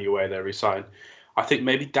can't see any way they resign. I think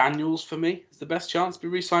maybe Daniels for me is the best chance to be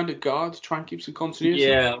re-signed at guard to try and keep some continuity.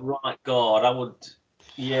 Yeah, right guard. I would.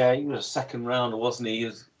 Yeah, he was a second rounder, wasn't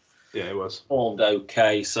he? Yeah, it was. Formed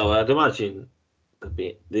okay, so I'd imagine there'd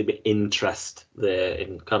be interest there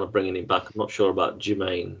in kind of bringing him back. I'm not sure about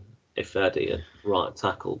Jermaine Ifedi at right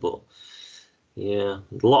tackle, but yeah,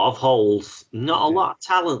 a lot of holes. Not a lot of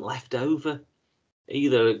talent left over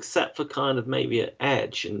either, except for kind of maybe at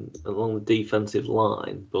edge and along the defensive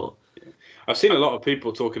line. But I've seen a lot of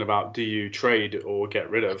people talking about, do you trade or get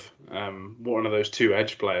rid of one of those two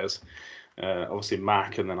edge players? Obviously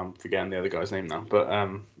Mac, and then I'm forgetting the other guy's name now. But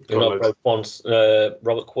Robert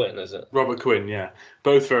Quinn, is it? Robert Quinn, yeah.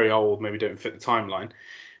 Both very old, maybe don't fit the timeline.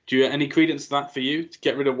 Do you any credence to that for you, to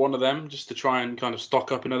get rid of one of them just to try and kind of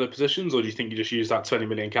stock up in other positions? Or do you think you just use that 20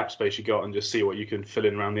 million cap space you got and just see what you can fill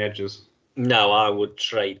in around the edges? No, I would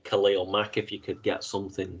trade Khalil Mack if you could get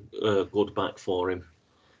something good back for him.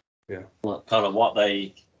 Yeah. Well, kind of what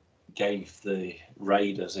they gave the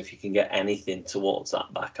Raiders, if you can get anything towards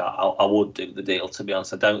that back, I would do the deal, to be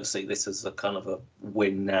honest. I don't see this as a kind of a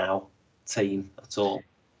win now team at all.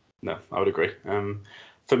 No, I would agree.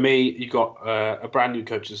 For me, you've got a brand new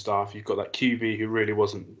coaching staff. You've got that QB who really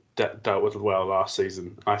wasn't dealt with well last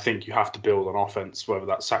season. I think you have to build on offense, whether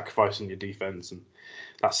that's sacrificing your defense, and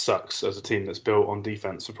that sucks as a team that's built on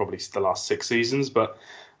defense for probably the last 6 seasons. But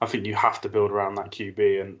I think you have to build around that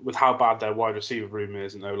QB, and with how bad their wide receiver room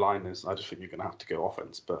is and O-line is, I just think you're going to have to go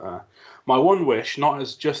offense. But my one wish, not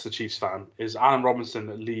as just a Chiefs fan, is Allen Robinson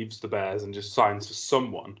that leaves the Bears and just signs for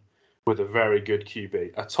someone with a very good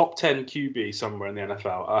QB, a top 10 QB somewhere in the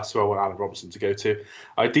NFL. That's where I want Allen Robinson to go to.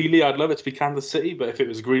 Ideally, I'd love it to be Kansas City, but if it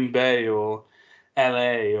was Green Bay or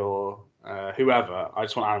LA or whoever, I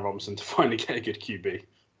just want Allen Robinson to finally get a good QB.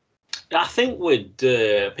 I think with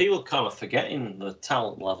people kind of forgetting the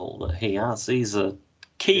talent level that he has. He's a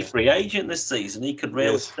key free agent this season. He could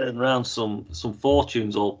really turn around some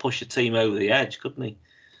fortunes or push a team over the edge, couldn't he?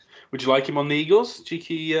 Would you like him on the Eagles?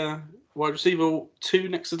 Cheeky wide receiver 2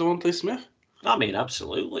 next to Devontae Smith? I mean,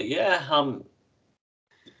 absolutely, yeah.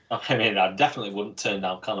 I mean, I definitely wouldn't turn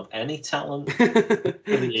down kind of any talent for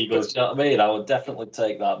the Eagles. You know what I mean? I would definitely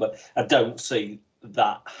take that, but I don't see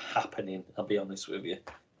that happening, I'll be honest with you.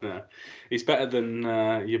 No, he's better than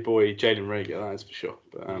your boy Jalen Reagor, that is for sure.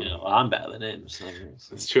 But, well, I'm better than him. So.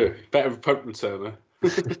 It's true. Better punt returner.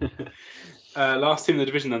 Last team in the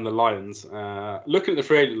division, then the Lions. Looking at the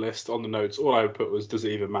free agent list on the notes, all I would put was, does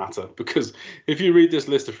it even matter? Because if you read this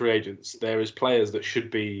list of free agents, there is players that should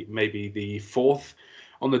be maybe the 4th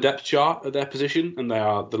on the depth chart at their position, and they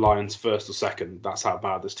are the Lions' 1st or 2nd. That's how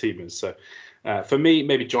bad this team is. So for me,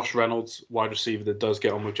 maybe Josh Reynolds, wide receiver that does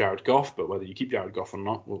get on with Jared Goff, but whether you keep Jared Goff or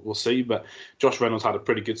not, we'll see. But Josh Reynolds had a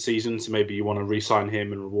pretty good season, so maybe you want to re-sign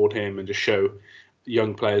him and reward him and just show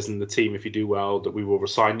young players in the team, if you do well, that we will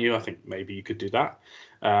resign you. I think maybe you could do that.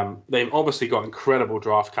 They've obviously got incredible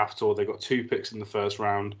draft capital. They got 2 picks in the first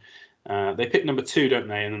round. They picked number 2, don't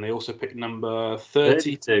they? And then they also picked number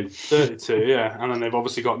 32, yeah. And then they've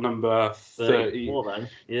obviously got number 34, then.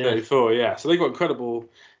 Yeah. 34, yeah. So they've got incredible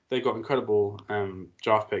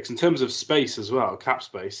draft picks. In terms of space as well, cap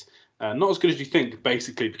space, not as good as you think,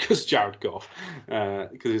 basically, because Jared Goff,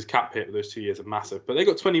 because his cap hit those 2 years are massive. But they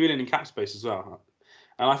got 20 million in cap space as well.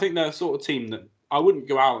 And I think they're the sort of team that I wouldn't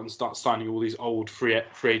go out and start signing all these old free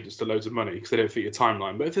agents to loads of money because they don't fit your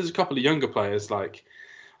timeline. But if there's a couple of younger players like,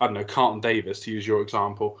 I don't know, Carlton Davis, to use your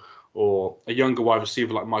example, or a younger wide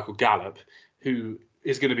receiver like Michael Gallup, who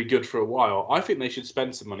is going to be good for a while, I think they should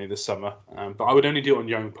spend some money this summer. But I would only do it on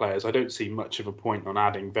young players. I don't see much of a point on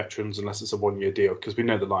adding veterans unless it's a 1-year deal, because we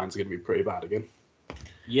know the Lions are going to be pretty bad again.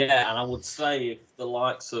 Yeah, and I would say if the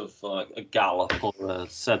likes of like a Gallup or a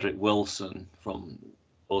Cedric Wilson from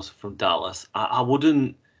Dallas, I would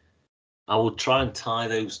try and tie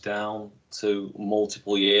those down to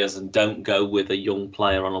multiple years and don't go with a young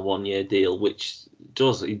player on a 1-year deal, which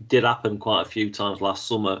it did happen quite a few times last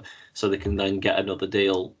summer, so they can then get another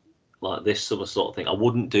deal like this summer sort of thing. I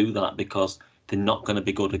wouldn't do that because they're not going to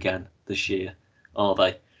be good again this year, are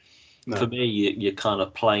they? No. For me, you're kind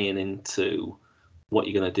of playing into what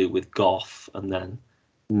you're going to do with Goff, and then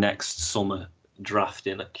next summer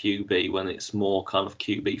drafting a QB when it's more kind of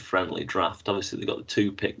QB friendly draft. Obviously, they got the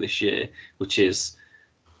 2 pick this year, which is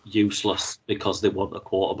useless because they want a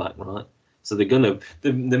quarterback, right? So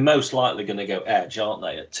they're most likely going to go edge, aren't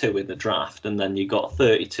they, at 2 in the draft, and then you got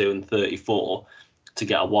 32 and 34 to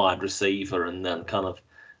get a wide receiver, and then kind of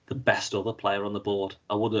the best other player on the board.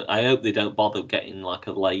 I hope they don't bother getting like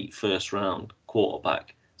a late first round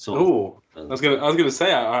quarterback, Oh, I was gonna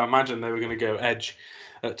say I imagine they were gonna go edge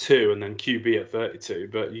at 2 and then QB at 32,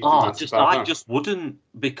 but you think that's a bad plan? I just wouldn't,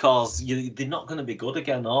 because they're not going to be good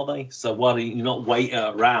again, are they? So why do you not wait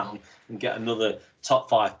around and get another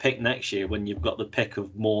top 5 pick next year when you've got the pick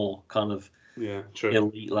of more kind of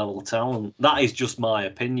elite level talent? That is just my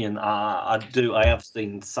opinion. I have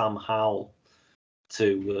seen Sam Howell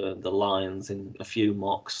to the Lions in a few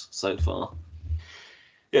mocks so far.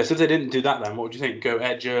 Yeah, so if they didn't do that, then what would you think? Go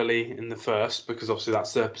edge early in the first, because obviously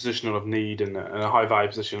that's a positional of need and a high value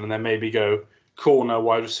position, and then maybe go corner,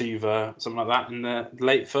 wide receiver, something like that in the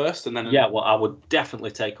late first, and then well, I would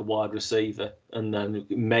definitely take a wide receiver, and then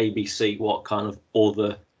maybe see what kind of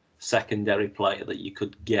other secondary player that you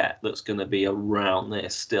could get that's going to be around there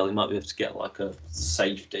still. You might be able to get like a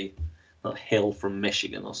safety, like Hill from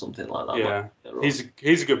Michigan or something like that. Yeah,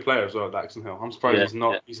 he's a good player as well, Daxton Hill. I'm surprised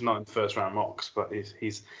he's not in the first round mocks, but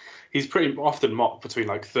he's pretty often mocked between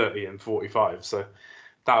like 30 and 45, so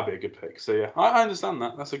that would be a good pick. So yeah, I understand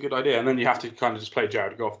that. That's a good idea. And then you have to kind of just play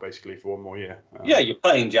Jared Goff basically for one more year. You're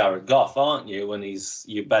playing Jared Goff, aren't you? When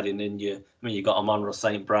you're betting in you got Amon-Ra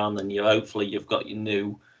St. Brown, then hopefully you've got your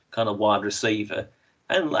new kind of wide receiver.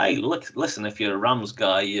 And hey, listen, if you're a Rams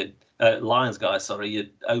guy, Lions guy, you're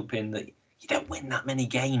hoping that you don't win that many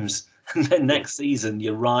games, and then next season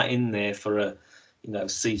you're right in there for a,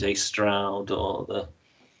 CJ Stroud or the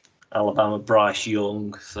Alabama Bryce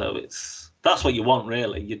Young. So that's what you want,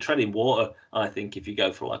 really. You're treading water, I think, if you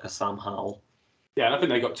go for like a Sam Howell. Yeah, and I think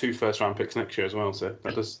they got 2 first-round picks next year as well, so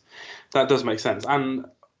that does make sense. And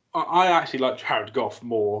I actually like Jared Goff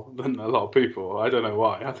more than a lot of people. I don't know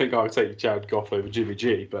why. I think I would take Jared Goff over Jimmy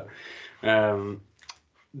G, but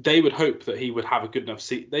they would hope that he would have a good enough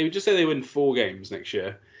season. They would just say they win 4 games next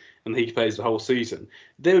year and he plays the whole season.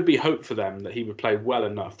 There would be hope for them that he would play well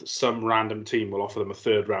enough that some random team will offer them a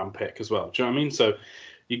 3rd-round pick as well. Do you know what I mean? So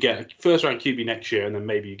you get a 1st-round QB next year, and then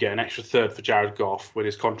maybe you get an extra 3rd for Jared Goff when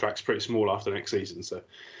his contract's pretty small after next season. So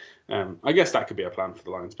I guess that could be a plan for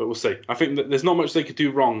the Lions, but we'll see. I think that there's not much they could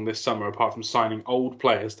do wrong this summer apart from signing old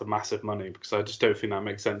players to massive money, because I just don't think that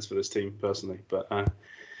makes sense for this team personally. But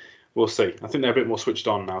we'll see. I think they're a bit more switched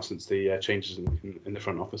on now since the changes in the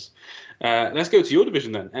front office. Let's go to your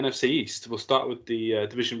division then, NFC East. We'll start with the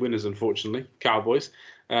division winners, unfortunately, Cowboys.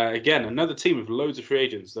 Again, another team with loads of free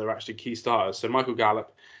agents that are actually key starters. So Michael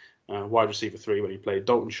Gallup, wide receiver 3 when he played.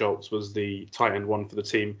 Dalton Schultz was the tight end 1 for the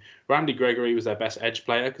team. Randy Gregory was their best edge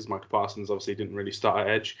player because Michael Parsons obviously didn't really start at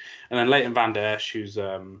edge. And then Leighton Van Der Esch, who's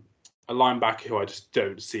a linebacker who I just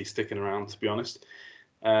don't see sticking around, to be honest.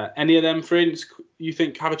 Any of them free agents you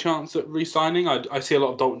think have a chance at re-signing? I see a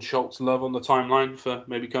lot of Dalton Schultz love on the timeline for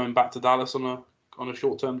maybe coming back to Dallas on a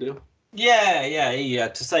short-term deal. Yeah.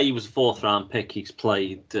 To say he was a 4th-round pick, he's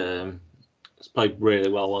played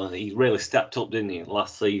really well. He really stepped up, didn't he,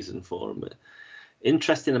 last season for them? But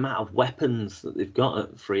interesting amount of weapons that they've got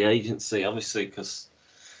at free agency, obviously, because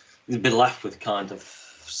they've been left with kind of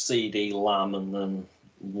CD Lamb and then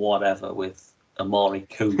whatever with Amari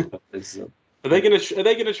Cooper. Are they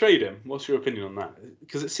gonna trade him? What's your opinion on that?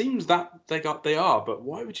 Because it seems that they are, but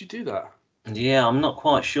why would you do that? Yeah, I'm not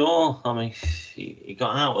quite sure. I mean, he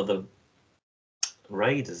got out of the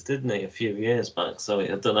Raiders, didn't he, a few years back? So I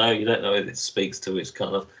don't know. You don't know if it speaks to his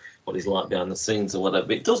kind of what he's like behind the scenes or whatever.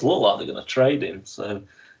 But it does look like they're going to trade him. So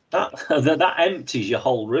that empties your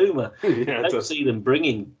whole rumour. Yeah, I don't see them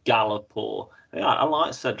bringing Gallup or I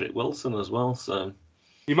like Cedric Wilson as well. So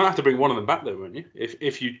you might have to bring one of them back though, won't you?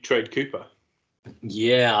 If you trade Cooper.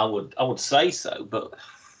 Yeah, I would say so, but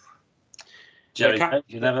Jerry,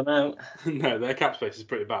 you never know. No, their cap space is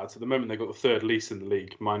pretty bad. So at the moment they've got the 3rd least in the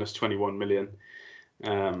league, minus 21 million,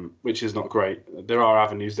 which is not great. There are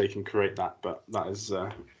avenues they can create that, but that is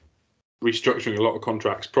restructuring a lot of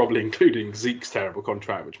contracts, probably including Zeke's terrible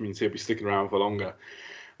contract, which means he'll be sticking around for longer,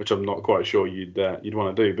 which I'm not quite sure you'd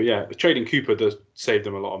want to do. But yeah, trading Cooper does save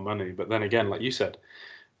them a lot of money. But then again, like you said,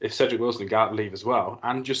 if Cedric Wilson and Gallup leave as well,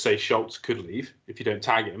 and just say Schultz could leave if you don't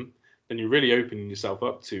tag him, then you're really opening yourself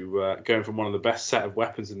up to going from one of the best set of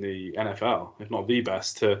weapons in the NFL, if not the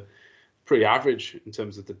best, to pretty average in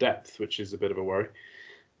terms of the depth, which is a bit of a worry.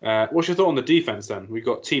 What's your thought on the defense then? We've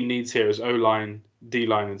got team needs here as O-line,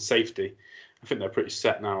 D-line, and safety. I think they're pretty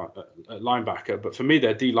set now at linebacker, but for me,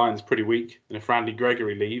 their D-line is pretty weak. And if Randy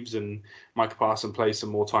Gregory leaves and Micah Parsons plays some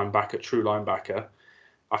more time back at true linebacker,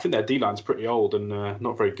 I think their D-line's pretty old and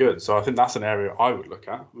not very good. So I think that's an area I would look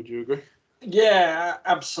at. Would you agree? Yeah,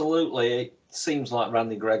 absolutely. It seems like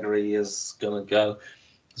Randy Gregory is going to go.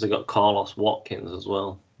 Because they've got Carlos Watkins as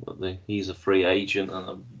well. But he's a free agent and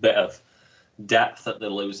a bit of depth that they're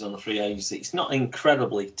losing on the free agency. It's not an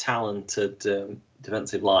incredibly talented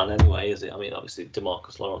defensive line anyway, is it? I mean, obviously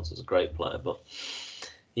DeMarcus Lawrence is a great player, but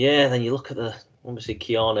yeah, then you look at obviously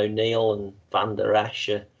Keanu Neal and Van Der Esch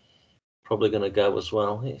are probably going to go as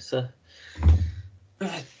well. It's a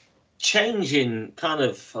changing kind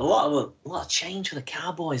of a lot of change for the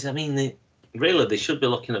Cowboys. I mean, they should be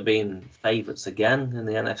looking at being favourites again in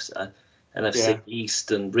the NFC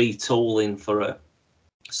East and retooling for a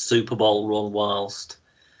Super Bowl run whilst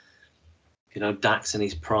Dak's in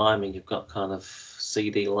his prime and you've got kind of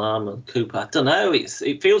CD Lamb and Cooper. I don't know.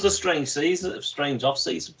 It feels a strange off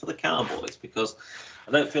season for the Cowboys because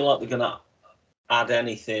I don't feel like they're going to add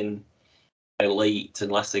anything elite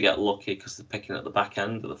unless they get lucky because they're picking at the back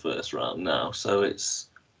end of the first round now. So it's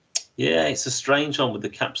a strange one with the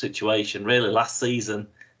cap situation. Really, last season,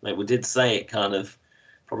 we did say it kind of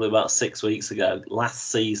probably about 6 weeks ago. Last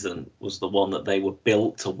season was the one that they were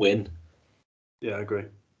built to win. Yeah, I agree.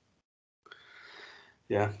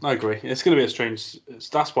 Yeah, I agree. It's going to be a strange.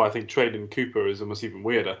 That's why I think trading Cooper is almost even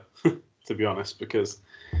weirder, to be honest, because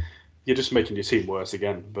you're just making your team worse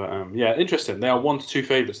again. But interesting. They are 1 to 2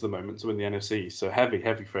 favourites at the moment to win the NFC, so heavy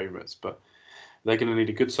favourites. But they're going to need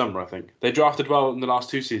a good summer, I think. They drafted well in the last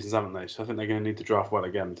 2 seasons, haven't they? So I think they're going to need to draft well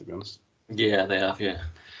again, to be honest. Yeah, they have. Yeah.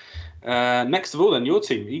 Next of all, then your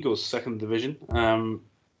team, Eagles, second division.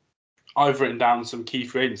 I've written down some key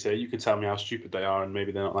free agents here. You can tell me how stupid they are, and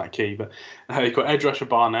maybe they're not that key. But you've got edge rusher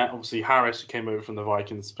Barnett, obviously Harris, who came over from the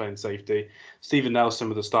Vikings playing safety. Steven Nelson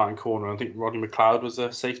with the starting corner. I think Rodney McLeod was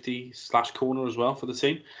a safety/corner as well for the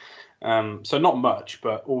team. So not much,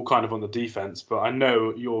 but all kind of on the defense. But I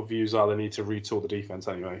know your views are they need to retool the defense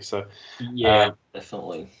anyway. So yeah,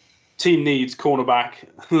 definitely. Team needs cornerback,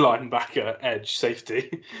 linebacker, edge,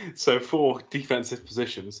 safety. So 4 defensive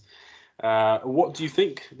positions. What do you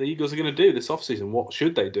think the Eagles are going to do this offseason? What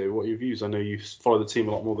should they do? What are your views? I know you follow the team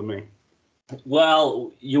a lot more than me.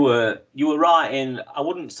 Well, you were right in, I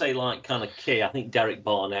wouldn't say like kind of key. I think Derek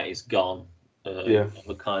Barnett is gone.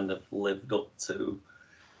 Never kind of lived up to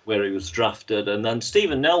where he was drafted. And then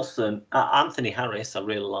Steven Nelson, Anthony Harris, I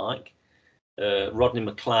really like. Rodney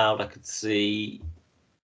McLeod, I could see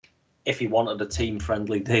if he wanted a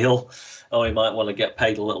team-friendly deal, he might want to get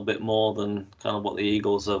paid a little bit more than kind of what the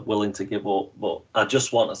Eagles are willing to give up. But I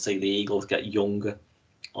just want to see the Eagles get younger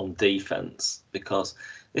on defense because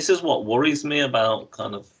this is what worries me about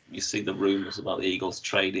kind of, you see the rumours about the Eagles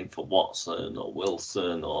trading for Watson or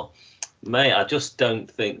Wilson or May. I just don't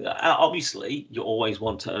think that. Obviously, you always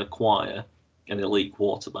want to acquire an elite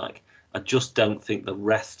quarterback. I just don't think the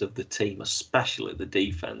rest of the team, especially the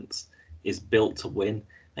defense, is built to win.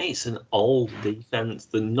 It's an old defense.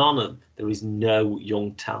 There is no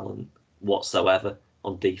young talent whatsoever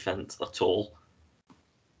on defense at all.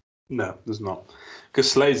 No, there's not. Because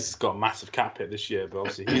Slay's got a massive cap hit this year, but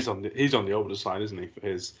obviously he's on the older side, isn't he, for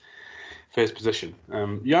his position.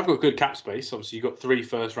 You have got good cap space. Obviously, you've got 3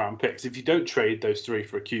 first-round picks. If you don't trade those 3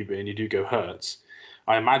 for a QB and you do go Hurts,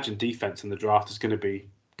 I imagine defense in the draft is going to be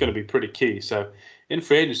pretty key. So in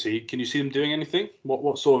free agency, can you see them doing anything?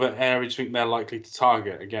 What sort of area do you think they're likely to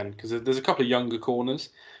target again? Because there's a couple of younger corners,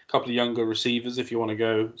 a couple of younger receivers if you want to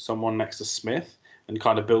go someone next to Smith and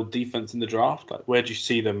kind of build defense in the draft. Like, where do you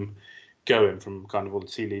see them going from kind of all the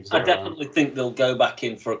tea leaves? I definitely think they'll go back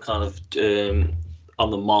in for a kind of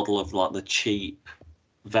on the model of like the cheap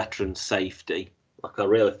veteran safety. Like I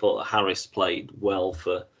really thought that Harris played well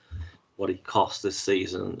for what he cost this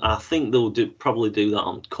season. I think they'll probably do that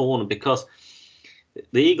on corner because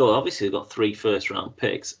the Eagles obviously have got 3 first-round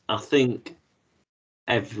picks. I think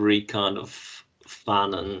every kind of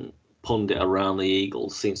fan and pundit around the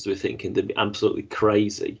Eagles seems to be thinking they'd be absolutely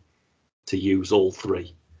crazy to use all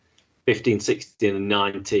 3. 15, 16, and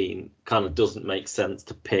 19 kind of doesn't make sense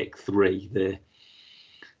to pick 3 there.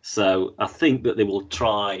 So I think that they will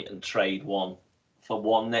try and trade 1 for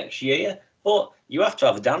 1 next year. But you have to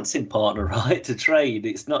have a dancing partner, right, to trade.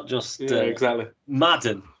 It's not just exactly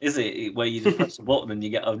Madden, is it? Where you just press a button and you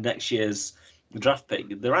get next year's draft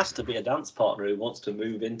pick. There has to be a dance partner who wants to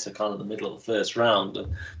move into kind of the middle of the first round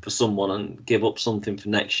for someone and give up something for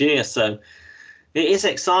next year. So it is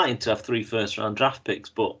exciting to have 3 first-round draft picks,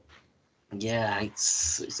 but yeah,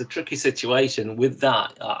 it's a tricky situation. With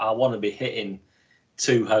that, I want to be hitting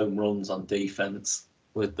 2 home runs on defense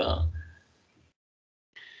with that.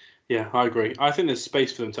 Yeah, I agree. I think there's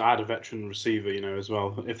space for them to add a veteran receiver, as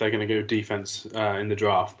well, if they're going to go defense in the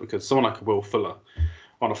draft, because someone like Will Fuller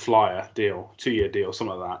on a flyer deal, 2-year deal,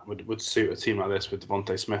 something like that, would suit a team like this with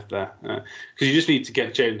Devontae Smith there. Because you just need to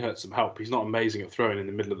get Jalen Hurts some help. He's not amazing at throwing in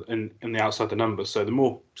the middle of in the outside the numbers, so the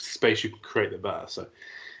more space you can create, the better. So,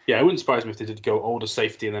 yeah, it wouldn't surprise me if they did go older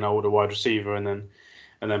safety and then older wide receiver and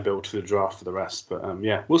then build to the draft for the rest. But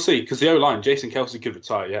yeah, we'll see. Because the O-line, Jason Kelsey could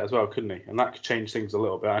retire as well, couldn't he? And that could change things a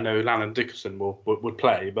little bit. I know Landon Dickerson would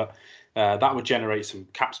play, but that would generate some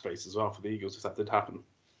cap space as well for the Eagles if that did happen.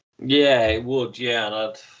 Yeah, it would. Yeah,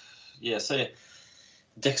 and so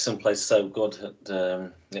Dixon plays so good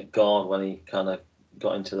at guard when he kind of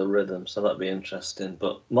got into the rhythm, so that'd be interesting.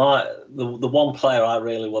 But the one player I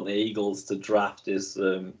really want the Eagles to draft is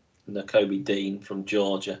Nakobe Dean from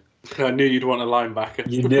Georgia. I knew you'd want a linebacker.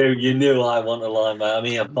 You knew I want a linebacker. I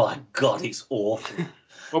mean, my God, he's awful.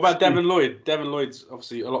 What about Devin Lloyd? Devin Lloyd's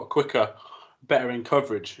obviously a lot quicker, better in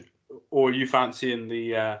coverage. Or are you fancying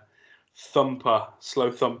the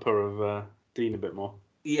slow thumper of Dean a bit more?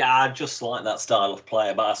 Yeah, I just like that style of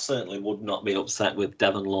player, but I certainly would not be upset with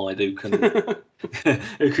Devin Lloyd, who can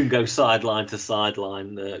who can go sideline to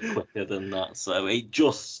sideline quicker than that. So it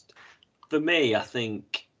just, for me, I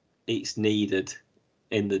think it's needed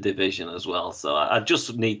in the division as well. So I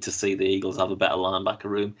just need to see the Eagles have a better linebacker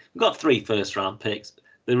room. We've got 3 first-round picks.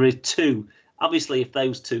 There are 2. Obviously, if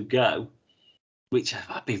those 2 go, which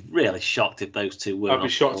I'd be really shocked if those 2 were. I'd be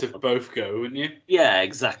shocked if both go, wouldn't you? Yeah,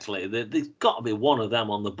 exactly. There's got to be one of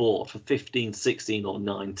them on the board for 15, 16 or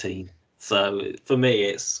 19. So for me,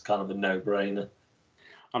 it's kind of a no-brainer.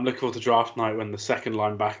 I'm looking forward to draft night when the second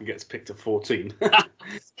linebacker gets picked at 14.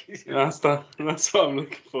 That's what I'm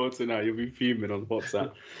looking forward to now. You'll be fuming on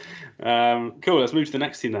WhatsApp. Cool, let's move to the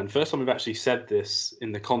next team then. First time we've actually said this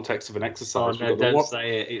in the context of an exercise. Oh, no, don't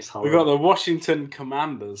say it. It's horrible. We've got the Washington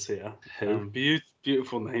Commanders here. Who?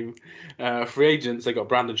 Beautiful name. Free agents, they got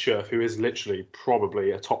Brandon Scherf, who is literally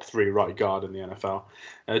probably a top 3 right guard in the NFL.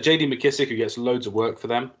 J.D. McKissick, who gets loads of work for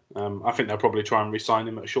them. I think they'll probably try and re-sign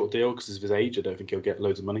him at a short deal because of his age. I don't think he'll get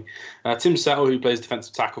loads of money. Tim Settle, who plays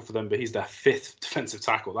defensive tackle for them, but he's their 5th defensive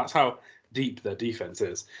tackle. That's how deep their defense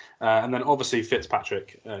is. And then obviously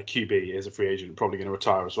Fitzpatrick, QB, is a free agent, probably going to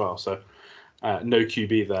retire as well. So no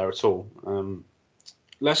QB there at all.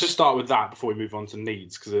 Let's just start with that before we move on to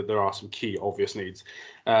needs, because there are some key obvious needs.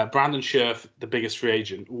 Brandon Scherf, the biggest free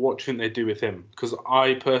agent, what do you think they do with him? Because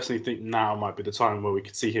I personally think now might be the time where we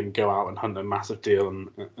could see him go out and hunt a massive deal,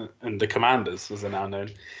 and the Commanders, as they're now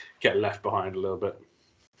known, get left behind a little bit.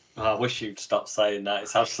 I wish you'd stop saying that.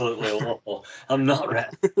 It's absolutely awful. I'm not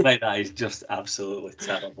ready. Mate, that is just absolutely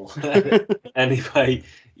terrible. Anyway,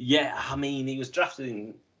 yeah, I mean, he was drafted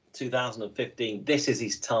in 2015. This is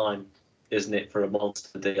his time, isn't it, for a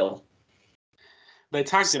monster deal? They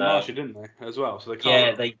tagged him last year, didn't they, as well? So they can't.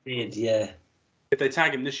 Yeah, they did. Yeah. If they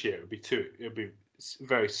tag him this year, it would be a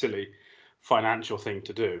very silly financial thing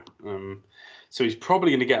to do. So he's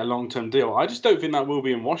probably going to get a long-term deal. I just don't think that will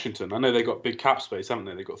be in Washington. I know they've got big cap space, haven't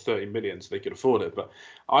they? They've got 30 million, so they could afford it. But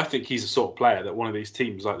I think he's the sort of player that one of these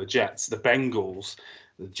teams, like the Jets, the Bengals,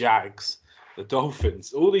 the Jags, the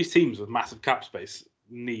Dolphins, all these teams with massive cap space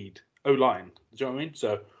need O-line. Do you know what I mean?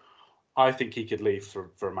 So I think he could leave for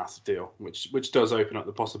a massive deal, which does open up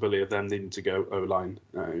the possibility of them needing to go O-line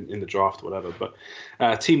in the draft or whatever.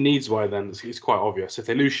 But team needs-wise, then, it's quite obvious. If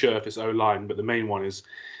they lose Scherf, it's O-line, but the main one is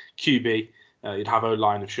QB. You'd have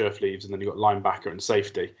O-line if Scherf leaves, and then you've got linebacker and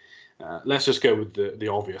safety. Let's just go with the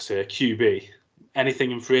obvious here. QB.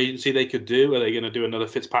 Anything in free agency they could do? Are they going to do another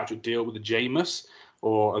Fitzpatrick deal with the Jameis?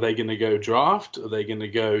 Or are they going to go draft? Are they going to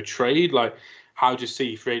go trade? Like, how do you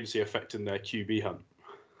see free agency affecting their QB hunt?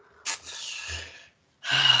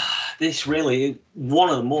 This really one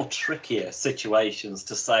of the more trickier situations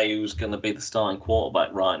to say who's going to be the starting quarterback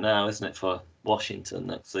right now, isn't it, for Washington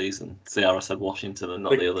next season? See how I said Washington and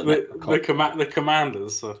not the other. The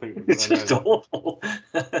Commanders, I think. It's just awful.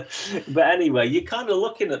 But anyway, you're kind of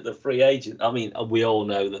looking at the free agent. I mean, we all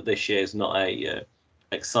know that this year is not a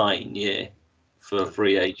exciting year for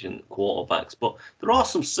free agent quarterbacks, but there are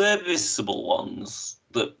some serviceable ones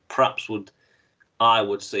that perhaps I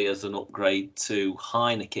would see as an upgrade to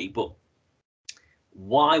Heineke. But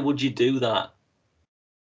why would you do that?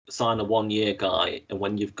 Sign a 1-year guy and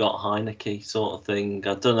when you've got Heineke sort of thing.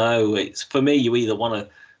 I don't know. It's for me, you either want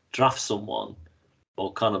to draft someone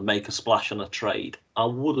or kind of make a splash on a trade. I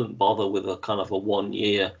wouldn't bother with a kind of a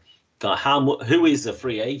 1-year guy. Who is a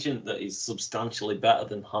free agent that is substantially better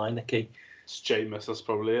than Heineke? It's Jameis, that's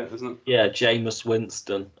probably it, isn't it? Yeah, Jameis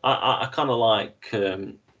Winston. I kind of like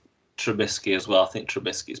Trubisky as well. I think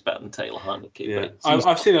Trubisky is better than Taylor Heineke. Yeah,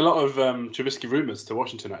 I've seen a lot of Trubisky rumours to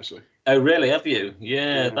Washington actually. Oh, really? Have you?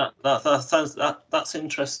 Yeah. That sounds that's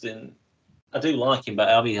interesting. I do like him, but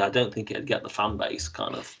I mean, I don't think it'd get the fan base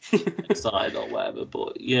kind of excited or whatever.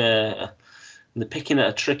 But yeah, and they're picking at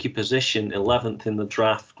a tricky position, 11th in the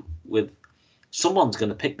draft. With someone's going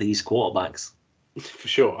to pick these quarterbacks. For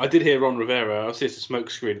sure. I did hear Ron Rivera, I see it's a smoke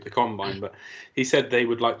screen at the combine, but he said they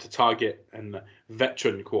would like to target a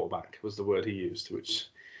veteran quarterback, was the word he used, which,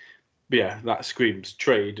 yeah, that screams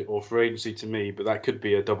trade or free agency to me, but that could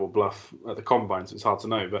be a double bluff at the combine, so it's hard to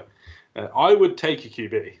know. But I would take a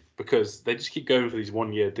QB because they just keep going for these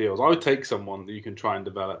 1 year deals. I would take someone that you can try and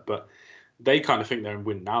develop, but they kind of think they're in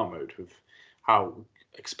win now mode with how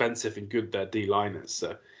expensive and good their D line is.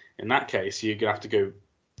 So in that case, you're going to have to go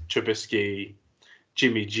Trubisky,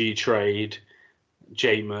 Jimmy G trade,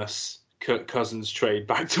 Jameis, Kirk Cousins trade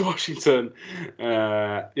back to Washington.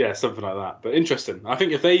 Yeah, something like that. But interesting. I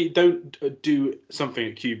think if they don't do something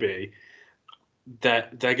at QB, they're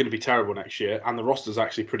going to be terrible next year, and the roster's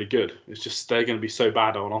actually pretty good. It's just they're going to be so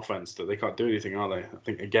bad on offense that they can't do anything, are they? I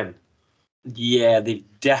think again. Yeah, they've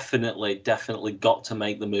definitely got to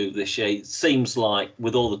make the move this year. It seems like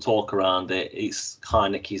with all the talk around it, it's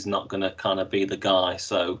Heineke's not going to kind of be the guy.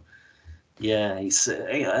 So yeah, he's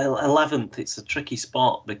 11th. It's a tricky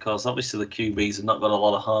spot because obviously the QBs have not got a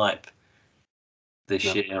lot of hype this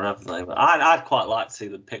year, have they? But I'd quite like to see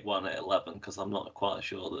them pick one at 11 because I'm not quite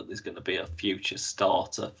sure that there's going to be a future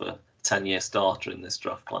starter for 10-year starter in this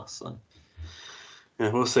draft class. So. Yeah,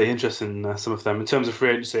 we'll see. Interesting, some of them. In terms of free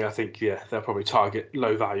agency, I think, they'll probably target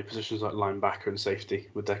low-value positions like linebacker and safety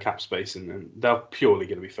with their cap space, and they're purely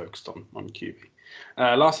going to be focused on QB.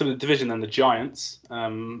 Last in the division, then the Giants.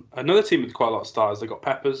 Another team with quite a lot of stars. They got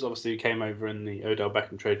Peppers, obviously, who came over in the Odell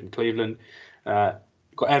Beckham trade from Cleveland.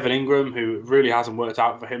 Got Evan Ingram, who really hasn't worked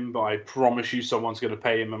out for him, but I promise you someone's going to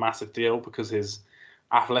pay him a massive deal because his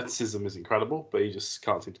athleticism is incredible, but he just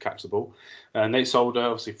can't seem to catch the ball. Nate Solder,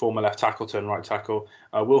 obviously former left tackle turned right tackle.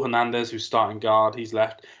 Will Hernandez, who's starting guard, he's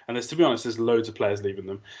left. And to be honest, there's loads of players leaving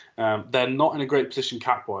them. They're not in a great position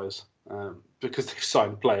cap-wise because they've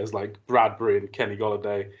signed players like Bradbury and Kenny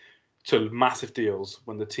Golladay to massive deals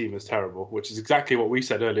when the team is terrible, which is exactly what we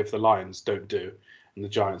said earlier for the Lions don't do. And the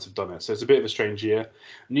Giants have done it. So it's a bit of a strange year.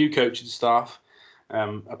 New coaching staff.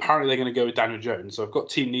 Apparently they're going to go with Daniel Jones. So I've got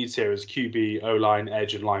team needs here as QB, O-line,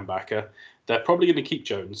 edge, and linebacker. They're probably going to keep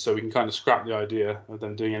Jones, so we can kind of scrap the idea of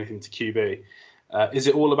them doing anything to QB. Is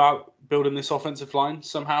it all about building this offensive line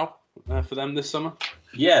somehow for them this summer?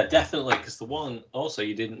 Yeah, definitely. Because the one also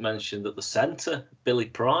you didn't mention that the centre, Billy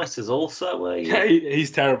Price, is also yeah,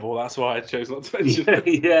 he's terrible. That's why I chose not to mention him.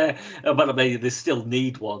 Yeah, but I mean, they still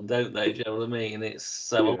need one, don't they? Do you know what I mean? It's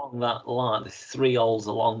so along that line, there's 3 holes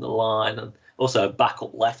along the line, and also a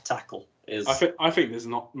backup left tackle is. I think there's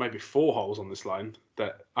not maybe 4 holes on this line.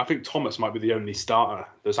 That I think Thomas might be the only starter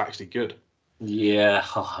that's actually good. Yeah,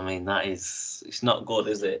 I mean it's not good,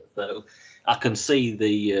 is it? So I can see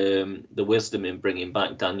the wisdom in bringing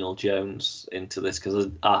back Daniel Jones into this because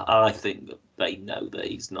I think that they know that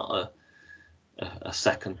he's not a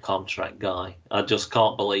second contract guy. I just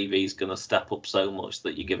can't believe he's going to step up so much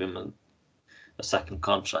that you give him a second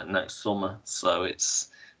contract next summer. So it's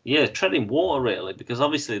treading water really because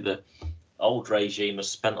obviously the old regime has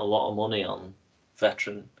spent a lot of money on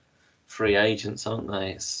veteran free agents, haven't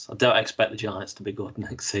they? I don't expect the Giants to be good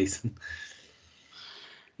next season.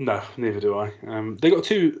 No, neither do I. They got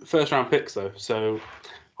 2 first-round picks though, so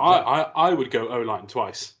I would go O-line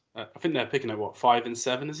twice. I think they're picking at 5 and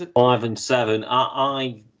 7, is it? 5 and 7.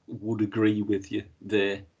 I would agree with you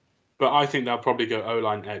there, but I think they'll probably go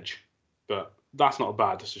O-line edge. But that's not a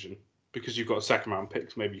bad decision because you've got a second-round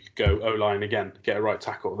pick. So maybe you could go O-line again, get a right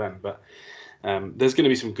tackle then. But there's going to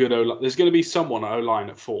be some good O-line. There's going to be someone at O-line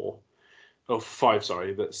at 4. Or 5,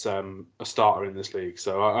 sorry, that's a starter in this league.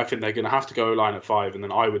 So I think they're going to have to go line at 5, and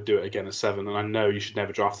then I would do it again at 7. And I know you should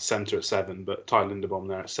never draft the centre at 7, but Ty Linderbaum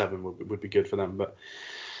there at 7 would be good for them. But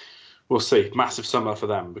we'll see. Massive summer for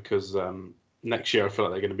them because next year I feel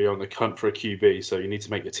like they're going to be on the hunt for a QB. So you need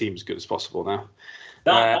to make your team as good as possible now.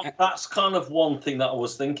 That's kind of one thing that I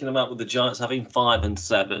was thinking about with the Giants having 5 and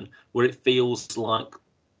 7, where it feels like.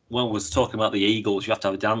 When we was talking about the Eagles, you have to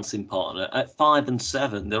have a dancing partner. At 5 and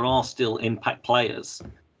 7, there are still impact players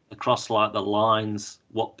across like the lines,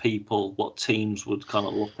 what teams would kind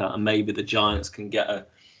of look at, and maybe the Giants can get an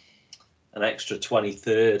extra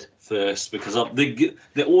 23rd first because the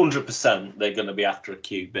 100% they're going to be after a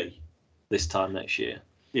QB this time next year.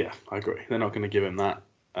 Yeah, I agree. They're not going to give him that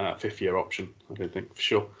 5th-year option, I don't think, for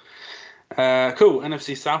sure. Cool.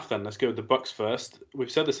 NFC South then. Let's go with the Bucks first.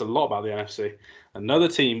 We've said this a lot about the NFC. Another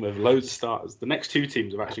team with loads of starters. The next 2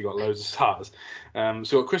 teams have actually got loads of starters.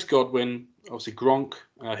 So we've got Chris Godwin, obviously Gronk,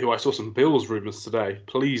 who I saw some Bills rumours today.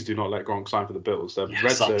 Please do not let Gronk sign for the Bills. Their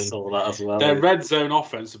red zone, saw that as well. Their red zone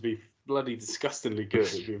offense would be bloody disgustingly good.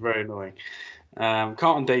 It'd be very annoying.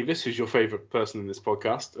 Carlton Davis, who's your favourite person in this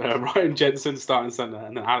podcast, Ryan Jensen starting centre,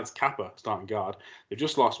 and then Alex Kappa starting guard. They've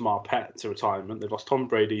just lost Marpet to retirement. They've lost Tom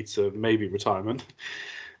Brady to maybe retirement.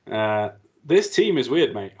 This team is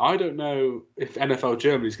weird, mate. I don't know if NFL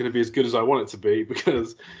Germany is going to be as good as I want it to be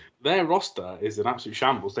because their roster is an absolute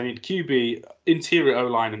shambles. They need QB, interior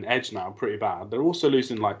O-line, and edge now pretty bad. They're also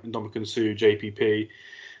losing like Ndamukong Suh, JPP.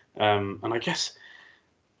 And I guess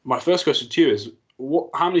my first question to you is,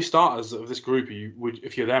 how many starters of this group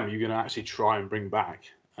if you're them, are you going to actually try and bring back?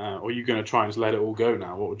 Or are you going to try and just let it all go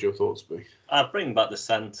now? What would your thoughts be? I'd bring back the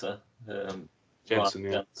centre. Jensen,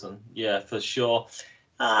 yeah. Jensen. Yeah, for sure.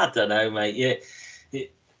 I don't know, mate.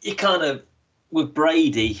 You kind of, with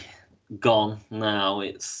Brady gone now,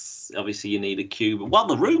 it's obviously you need a QB. Well,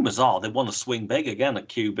 the rumours are they want to swing big again at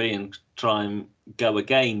QB and try and go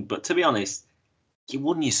again. But to be honest, you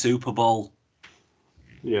won your Super Bowl.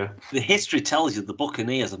 Yeah. The history tells you the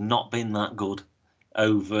Buccaneers have not been that good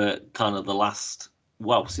over kind of the last,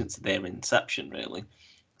 since their inception, really.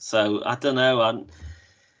 So I don't know.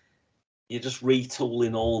 You're just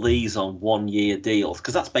retooling all these on 1 year deals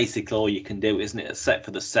because that's basically all you can do, isn't it? Except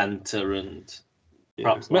for the centre and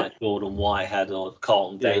perhaps like Gordon Whitehead or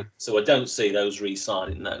Carlton Davis. So I don't see those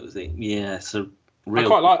re-signing those. Yeah, so I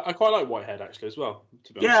quite like Whitehead actually as well.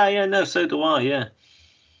 To be honest. No, so do I. Yeah.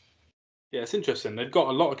 Yeah, it's interesting. They've got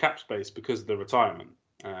a lot of cap space because of the retirement.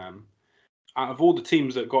 Out of all the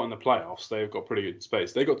teams that got in the playoffs, they've got pretty good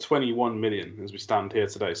space. They got 21 million as we stand here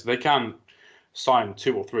today, so they can sign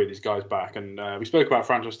 2 or 3 of these guys back. And we spoke about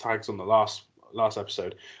franchise tags on the last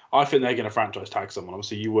episode. I think they're going to franchise tag someone.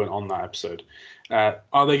 Obviously, you weren't on that episode.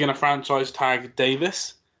 Are they going to franchise tag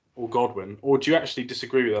Davis or Godwin, or do you actually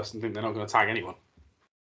disagree with us and think they're not going to tag anyone?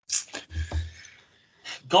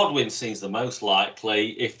 Godwin seems the most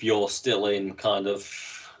likely if you're still in kind of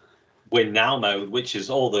win now mode, which is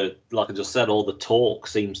like I just said, all the talk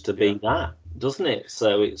seems to be that, doesn't it?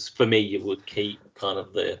 So it's, for me, you would keep kind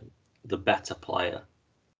of the better player.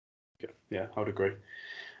 Yeah, I would agree.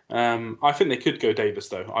 I think they could go Davis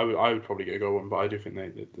though. I would probably go Godwin, but I do think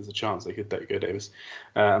there's a chance they could go Davis.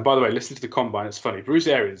 And by the way, listen to the combine. It's funny. Bruce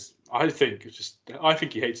Arians, I think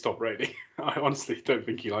he hates Tom Brady. I honestly don't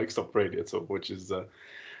think he likes Tom Brady at all, which is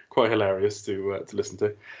quite hilarious to listen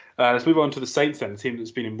to. Let's move on to the Saints then, a team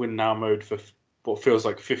that's been in win now mode for what feels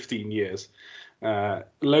like 15 years.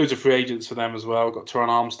 Loads of free agents for them as well. Got Teron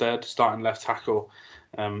Armstead starting left tackle.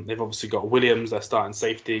 They've obviously got Williams, their starting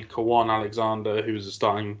safety, Kawan Alexander, who's a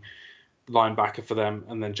starting linebacker for them,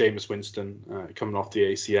 and then Jameis Winston coming off the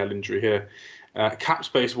ACL injury here. Cap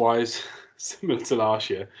space wise, similar to last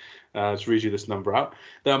year. Let's read you this number out.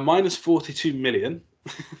 They're minus 42 million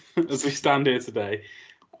as we stand here today.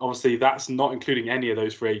 Obviously, that's not including any of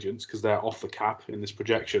those free agents because they're off the cap in this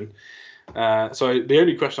projection. So the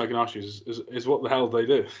only question I can ask you is what the hell do they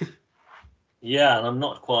do? Yeah, and I'm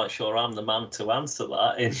not quite sure I'm the man to answer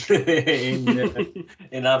that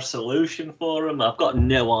in absolution for them. I've got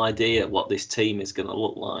no idea what this team is going to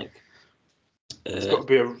look like. It's got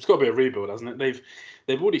to be a rebuild, hasn't it?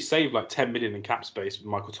 They've already saved like 10 million in cap space with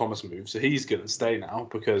Michael Thomas move, so he's going to stay now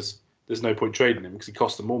because there's no point trading him because he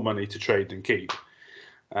costs them more money to trade than keep.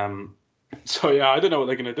 So yeah, I don't know what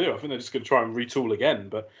they're going to do. I think they're just going to try and retool again,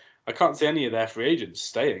 but I can't see any of their free agents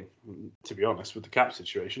staying, to be honest, with the cap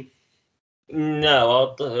situation.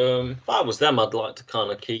 No, if I was them, I'd like to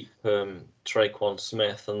kind of keep Traquan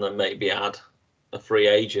Smith and then maybe add a free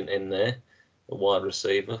agent in there, a wide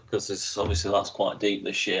receiver, because it's obviously that's quite deep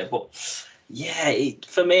this year. But yeah,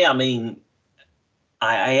 for me, I mean,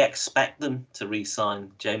 I expect them to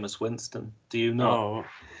re-sign Jameis Winston. Do you not? Oh.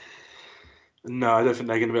 No, I don't think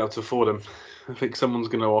they're going to be able to afford him. I think someone's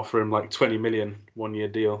going to offer him like 20 million 1 year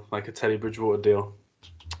deal, like a Teddy Bridgewater deal.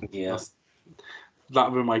 Yeah.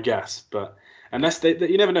 That would be my guess, but unless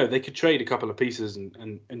you never know, they could trade a couple of pieces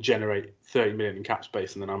and generate 30 million in cap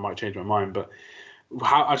space, and then I might change my mind. But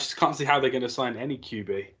I just can't see how they're going to sign any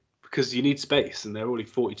QB because you need space, and they're already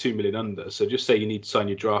 42 million under. So just say you need to sign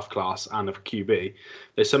your draft class and a QB,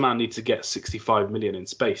 they somehow need to get 65 million in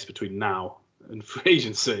space between now and free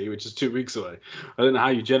agency, which is 2 weeks away. I don't know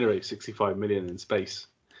how you generate 65 million in space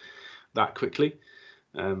that quickly.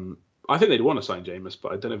 I think they'd want to sign Jameis,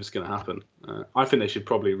 but I don't know if it's going to happen. I think they should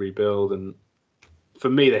probably rebuild, and for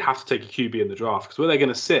me, they have to take a QB in the draft because where they're going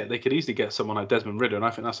to sit, they could easily get someone like Desmond Ridder, and I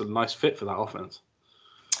think that's a nice fit for that offense.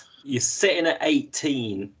 You're sitting at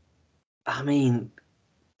 18. I mean,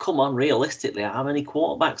 come on, realistically, how many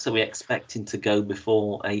quarterbacks are we expecting to go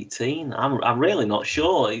before 18? I'm really not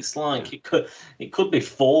sure. It's like it could be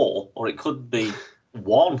 4 or it could be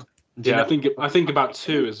 1. I think about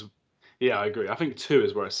 2 is. Yeah, I agree. I think 2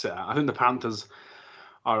 is where I sit at. I think the Panthers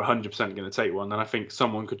are 100% going to take one. Then I think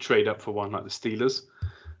someone could trade up for one like the Steelers.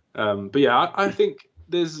 But yeah, I think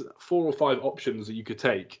there's 4 or 5 options that you could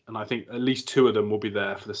take, and I think at least 2 of them will be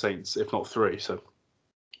there for the Saints, if not 3. So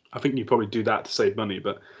I think you probably do that to save money.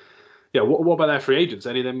 But yeah, what about their free agents?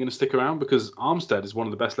 Any of them going to stick around? Because Armstead is one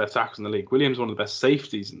of the best left tackles in the league. Williams is one of the best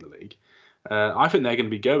safeties in the league. I think they're going to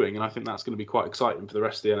be going, and I think that's going to be quite exciting for the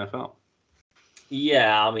rest of the NFL.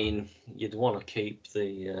 Yeah, I mean, you'd want to keep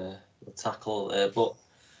the tackle there, but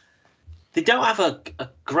they don't have a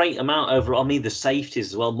great amount over. I mean, the safeties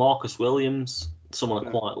as well. Marcus Williams, someone I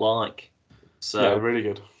quite like. So yeah, really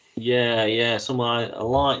good. Yeah, someone I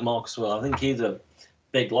like Marcus Williams. I think he's a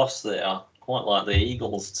big loss there. Quite like the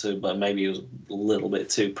Eagles too, but maybe he was a little bit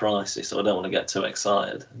too pricey, so I don't want to get too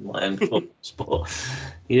excited in my own thoughts. But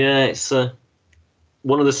yeah, it's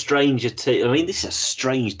one of the stranger teams. I mean, this is a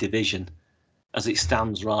strange division as it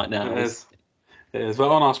stands right now. It is.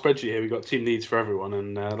 Well, on our spreadsheet here, we've got team needs for everyone.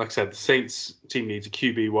 And like I said, the Saints team needs a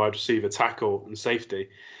QB, wide receiver, tackle, and safety.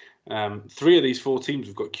 3 of these 4 teams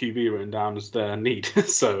have got QB written down as their need.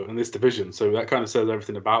 So in this division, so that kind of says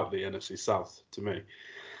everything about the NFC South to me.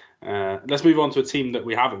 Let's move on to a team that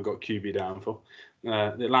we haven't got QB down for.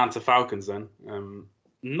 The Atlanta Falcons then.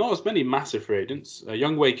 Not as many massive free agents.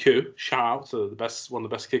 Younghoe Koo, shout out to one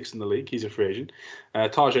of the best kickers in the league. He's a free agent.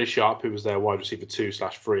 Tajay Sharp, who was their wide receiver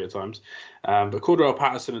 2/3 at times. But Cordell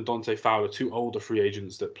Patterson and Dante Fowler, 2 older free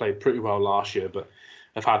agents that played pretty well last year, but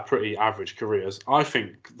have had pretty average careers. I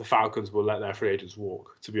think the Falcons will let their free agents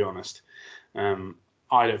walk, to be honest.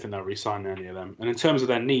 I don't think they'll re-sign any of them. And in terms of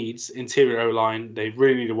their needs, interior O-line, they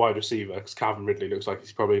really need a wide receiver because Calvin Ridley looks like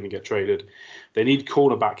he's probably going to get traded. They need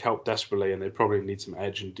cornerback help desperately, and they probably need some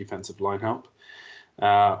edge and defensive line help.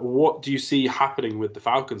 What do you see happening with the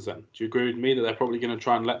Falcons then? Do you agree with me that they're probably going to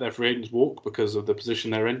try and let their free agents walk because of the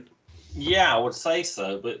position they're in? Yeah, I would say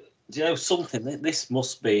so. But do you know something? This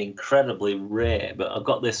must be incredibly rare, but I've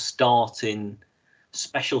got this starting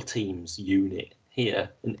special teams unit here,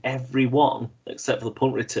 and everyone except for the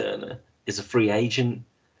punt returner is a free agent.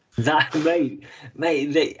 That mate,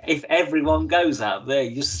 if everyone goes out there,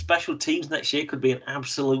 your special teams next year could be an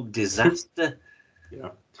absolute disaster. Yeah,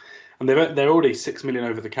 and they're already $6 million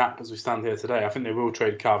over the cap as we stand here today. I think they will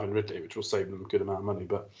trade Calvin Ridley, which will save them a good amount of money.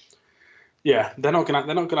 But yeah, they're not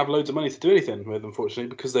gonna have loads of money to do anything with, unfortunately,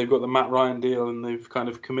 because they've got the Matt Ryan deal and they've kind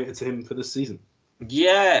of committed to him for this season.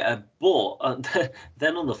 Yeah, but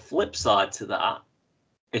then on the flip side to that,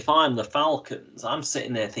 if I'm the Falcons, I'm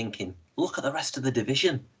sitting there thinking, look at the rest of the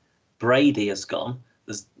division. Brady has gone.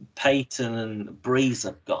 There's Peyton and Breeze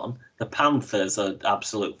have gone. The Panthers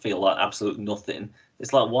feel like absolute nothing.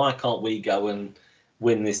 It's like, why can't we go and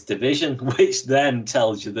win this division? Which then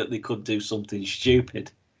tells you that they could do something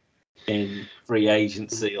stupid in free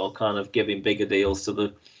agency or kind of giving bigger deals to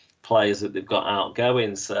the players that they've got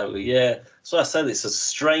outgoing. So yeah, so I said it's a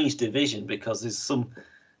strange division because there's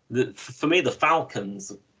for me, the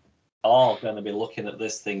Falcons are going to be looking at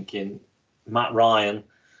this thinking, Matt Ryan,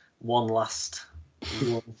 one last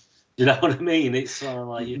one. You know what I mean? It's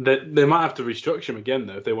like they might have to restructure him again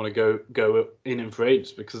though if they want to go in free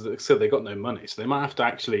agents because like I said, they got no money, so they might have to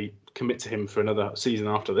actually commit to him for another season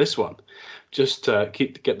after this one, just to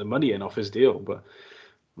get the money in off his deal. But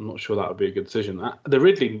I'm not sure that would be a good decision. The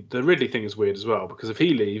Ridley thing is weird as well because if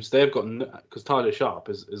he leaves, they've got because Tyler Sharp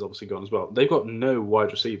is obviously gone as well. They've got no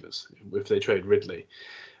wide receivers if they trade Ridley.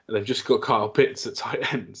 They've just got Kyle Pitts at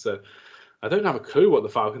tight end. So I don't have a clue what the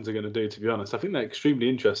Falcons are going to do, to be honest. I think they're extremely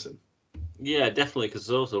interesting. Yeah, definitely, because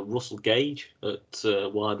there's also Russell Gage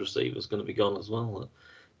at wide receiver is going to be gone as well.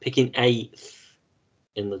 Picking 8th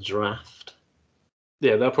in the draft.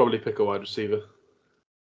 Yeah, they'll probably pick a wide receiver.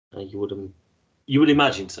 You would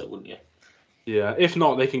imagine so, wouldn't you? Yeah, if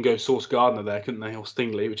not, they can go Sauce Gardner there, couldn't they? Or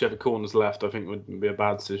Stingley, whichever corner's left, I think would be a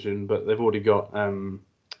bad decision. But they've already got,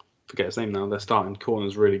 forget his name now, their starting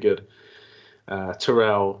corner's really good. AJ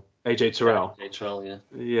Terrell. AJ Terrell, yeah.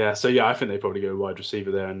 Yeah, so yeah, I think they probably go wide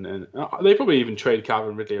receiver there. And they probably even trade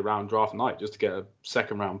Calvin Ridley around draft night just to get a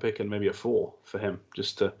 2nd round pick and maybe a 4 for him,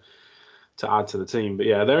 just to add to the team. But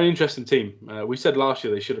yeah, they're an interesting team. We said last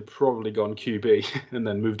year they should have probably gone QB and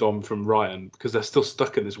then moved on from Ryan because they're still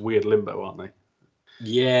stuck in this weird limbo, aren't they?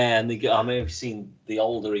 Yeah, and I've seen the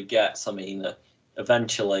older he gets,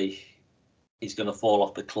 eventually he's going to fall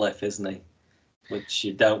off the cliff, isn't he? Which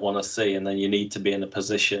you don't want to see, and then you need to be in a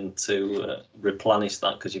position to replenish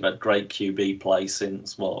that because you've had great QB play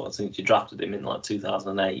since I think you drafted him in like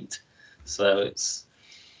 2008. So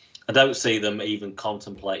I don't see them even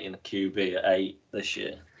contemplating a QB at 8 this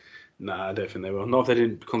year. No, I don't think they will. Not if they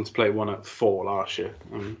didn't contemplate one at 4 last year.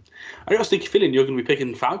 I got a sneaky feeling you're going to be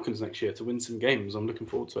picking Falcons next year to win some games. I'm looking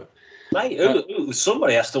forward to it. Mate,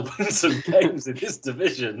 somebody has to win some games in this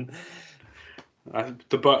division.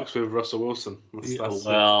 The Bucks with Russell Wilson.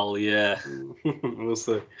 Yeah. We'll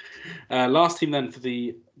see. Last team then for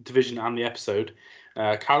the division and the episode,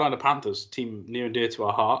 Carolina Panthers, team near and dear to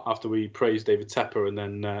our heart after we praised David Tepper and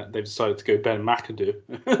then they've decided to go Ben McAdoo,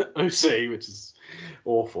 OC, which is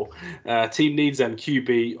awful. Team needs then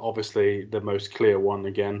QB, obviously the most clear one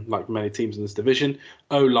again, like many teams in this division.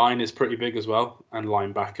 O-line is pretty big as well, and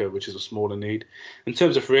linebacker, which is a smaller need. In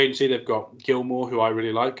terms of free agency, they've got Gilmore, who I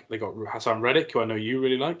really like. They got Hassan Reddick, who I know you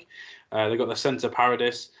really like. They got their center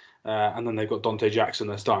Paradis, and then they've got Dante Jackson,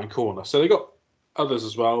 their starting corner. So they got others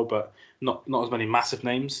as well, but not as many massive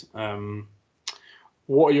names.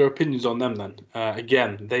 What are your opinions on them then?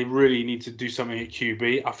 Again, they really need to do something at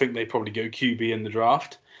QB. I think they probably go QB in the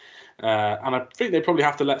draft. And I think they probably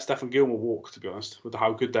have to let Stephen Gilmore walk, to be honest, with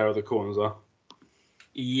how good their other corners are.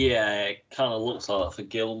 Yeah, it kind of looks like that for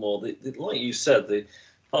Gilmore. Like you said,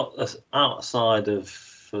 outside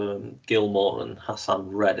of Gilmore and Hassan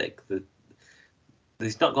Reddick,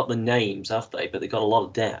 they've not got the names, have they? But they've got a lot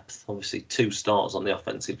of depth. Obviously, 2 starters on the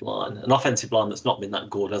offensive line. An offensive line that's not been that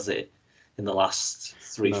good, has it, in the last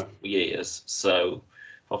 3-4 years? So,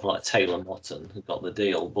 probably like Taylor Motton who got the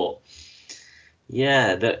deal. But,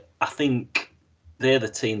 yeah, I think they're the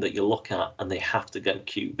team that you look at and they have to go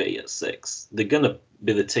QB at 6. They're going to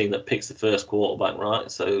be the team that picks the first quarterback, right?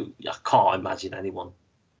 So, I can't imagine anyone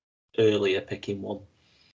earlier picking one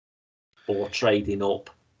or trading up.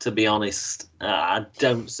 To be honest, I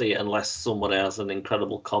don't see it unless somebody has an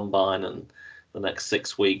incredible combine and the next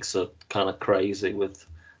 6 weeks are kind of crazy with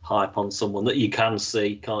hype on someone that you can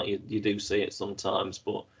see, can't you? You do see it sometimes,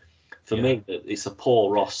 but for me, it's a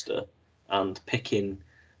poor roster, and picking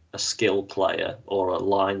a skill player or a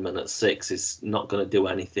lineman at 6 is not going to do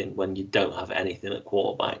anything when you don't have anything at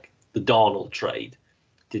quarterback. The Darnold trade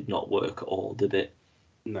did not work at all, did it?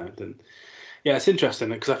 No, it didn't. Yeah, it's interesting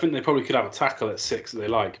because I think they probably could have a tackle at 6 that they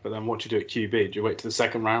like, but then what do you do at QB? Do you wait to the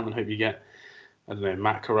second round and hope you get, I don't know,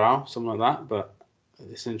 Matt Corral, something like that? But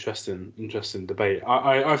it's interesting debate.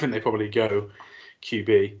 I think they probably go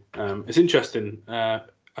QB. It's interesting. I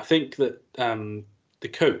think that the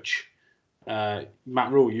coach,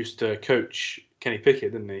 Matt Rule, used to coach Kenny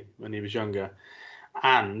Pickett, didn't he, when he was younger?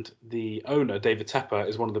 And the owner, David Tepper,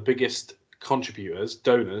 is one of the biggest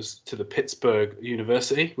donors to the Pittsburgh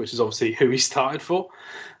University, which is obviously who he started for.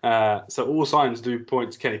 So all signs do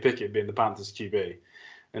point to Kenny Pickett being the Panthers QB.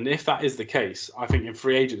 And if that is the case, I think in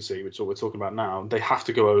free agency, which is what we're talking about now, they have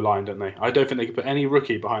to go O-line, don't they? I don't think they could put any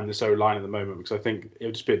rookie behind this O-line at the moment because I think it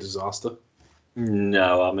would just be a disaster.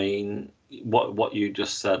 No, I mean, what you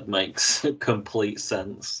just said makes complete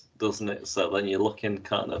sense, doesn't it? So then you're looking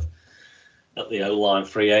kind of at the O-line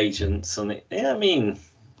free agents, and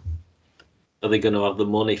are they going to have the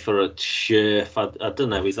money for a Scherf? I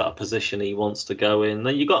don't know. Is that a position he wants to go in?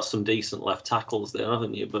 Then you got some decent left tackles there,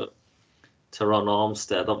 haven't you? But Teron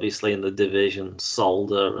Armstead, obviously in the division,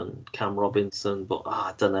 Solder and Cam Robinson. But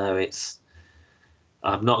I don't know.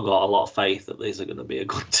 I've not got a lot of faith that these are going to be a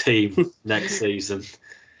good team next season.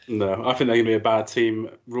 No, I think they're going to be a bad team.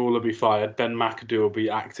 Rule will be fired. Ben McAdoo will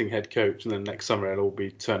be acting head coach, and then next summer it'll all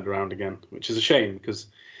be turned around again, which is a shame because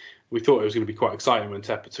we thought it was going to be quite exciting when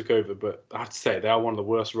Tepper took over, but I have to say they are one of the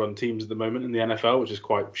worst run teams at the moment in the NFL, which is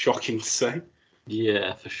quite shocking to say.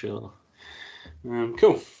 Yeah, for sure.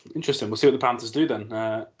 Cool. Interesting. We'll see what the Panthers do then.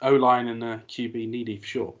 O-line and QB needy for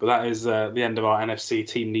sure. But that is the end of our NFC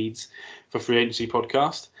team needs for free agency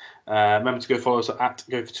podcast. Remember to go follow us at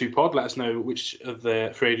Go2Pod. Let us know which of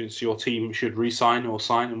the free agents your team should re-sign or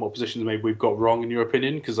sign and what positions maybe we've got wrong in your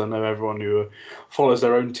opinion, because I know everyone who follows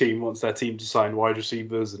their own team wants their team to sign wide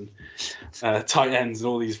receivers and tight ends and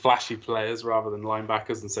all these flashy players rather than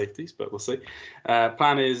linebackers and safeties, but we'll see.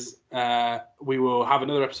 Plan is we will have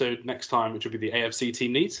another episode next time, which will be the AFC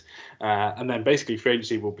team needs. And then basically free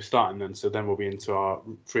agency will be starting then. So then we'll be into our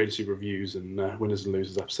free agency reviews and winners and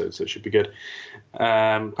losers episodes. So it should be good.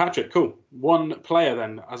 Patrick, cool. One player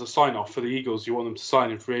then as a sign off for the Eagles you want them to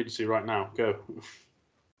sign in free agency right now. Go.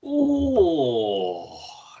 Oh,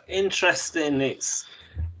 interesting.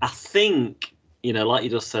 I think, like you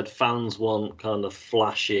just said, fans want kind of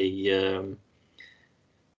flashy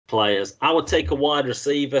players. I would take a wide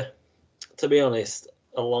receiver, to be honest,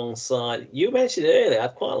 alongside. You mentioned earlier,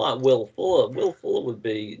 I'd quite like Will Fuller. Will Fuller would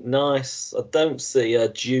be nice. I don't see a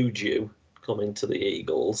Juju coming to the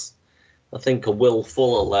Eagles. I think a Will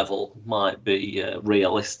Fuller level might be a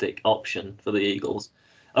realistic option for the Eagles.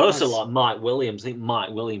 I also like Mike Williams. I think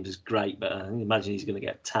Mike Williams is great, but I imagine he's going to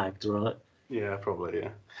get tagged, right? Yeah, probably. Yeah,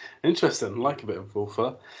 interesting. Like a bit of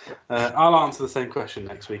Wolfer. I'll answer the same question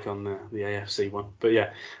next week on the AFC one. But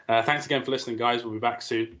yeah, thanks again for listening, guys. We'll be back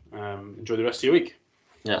soon. Enjoy the rest of your week.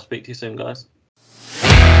 Yeah, speak to you soon, guys.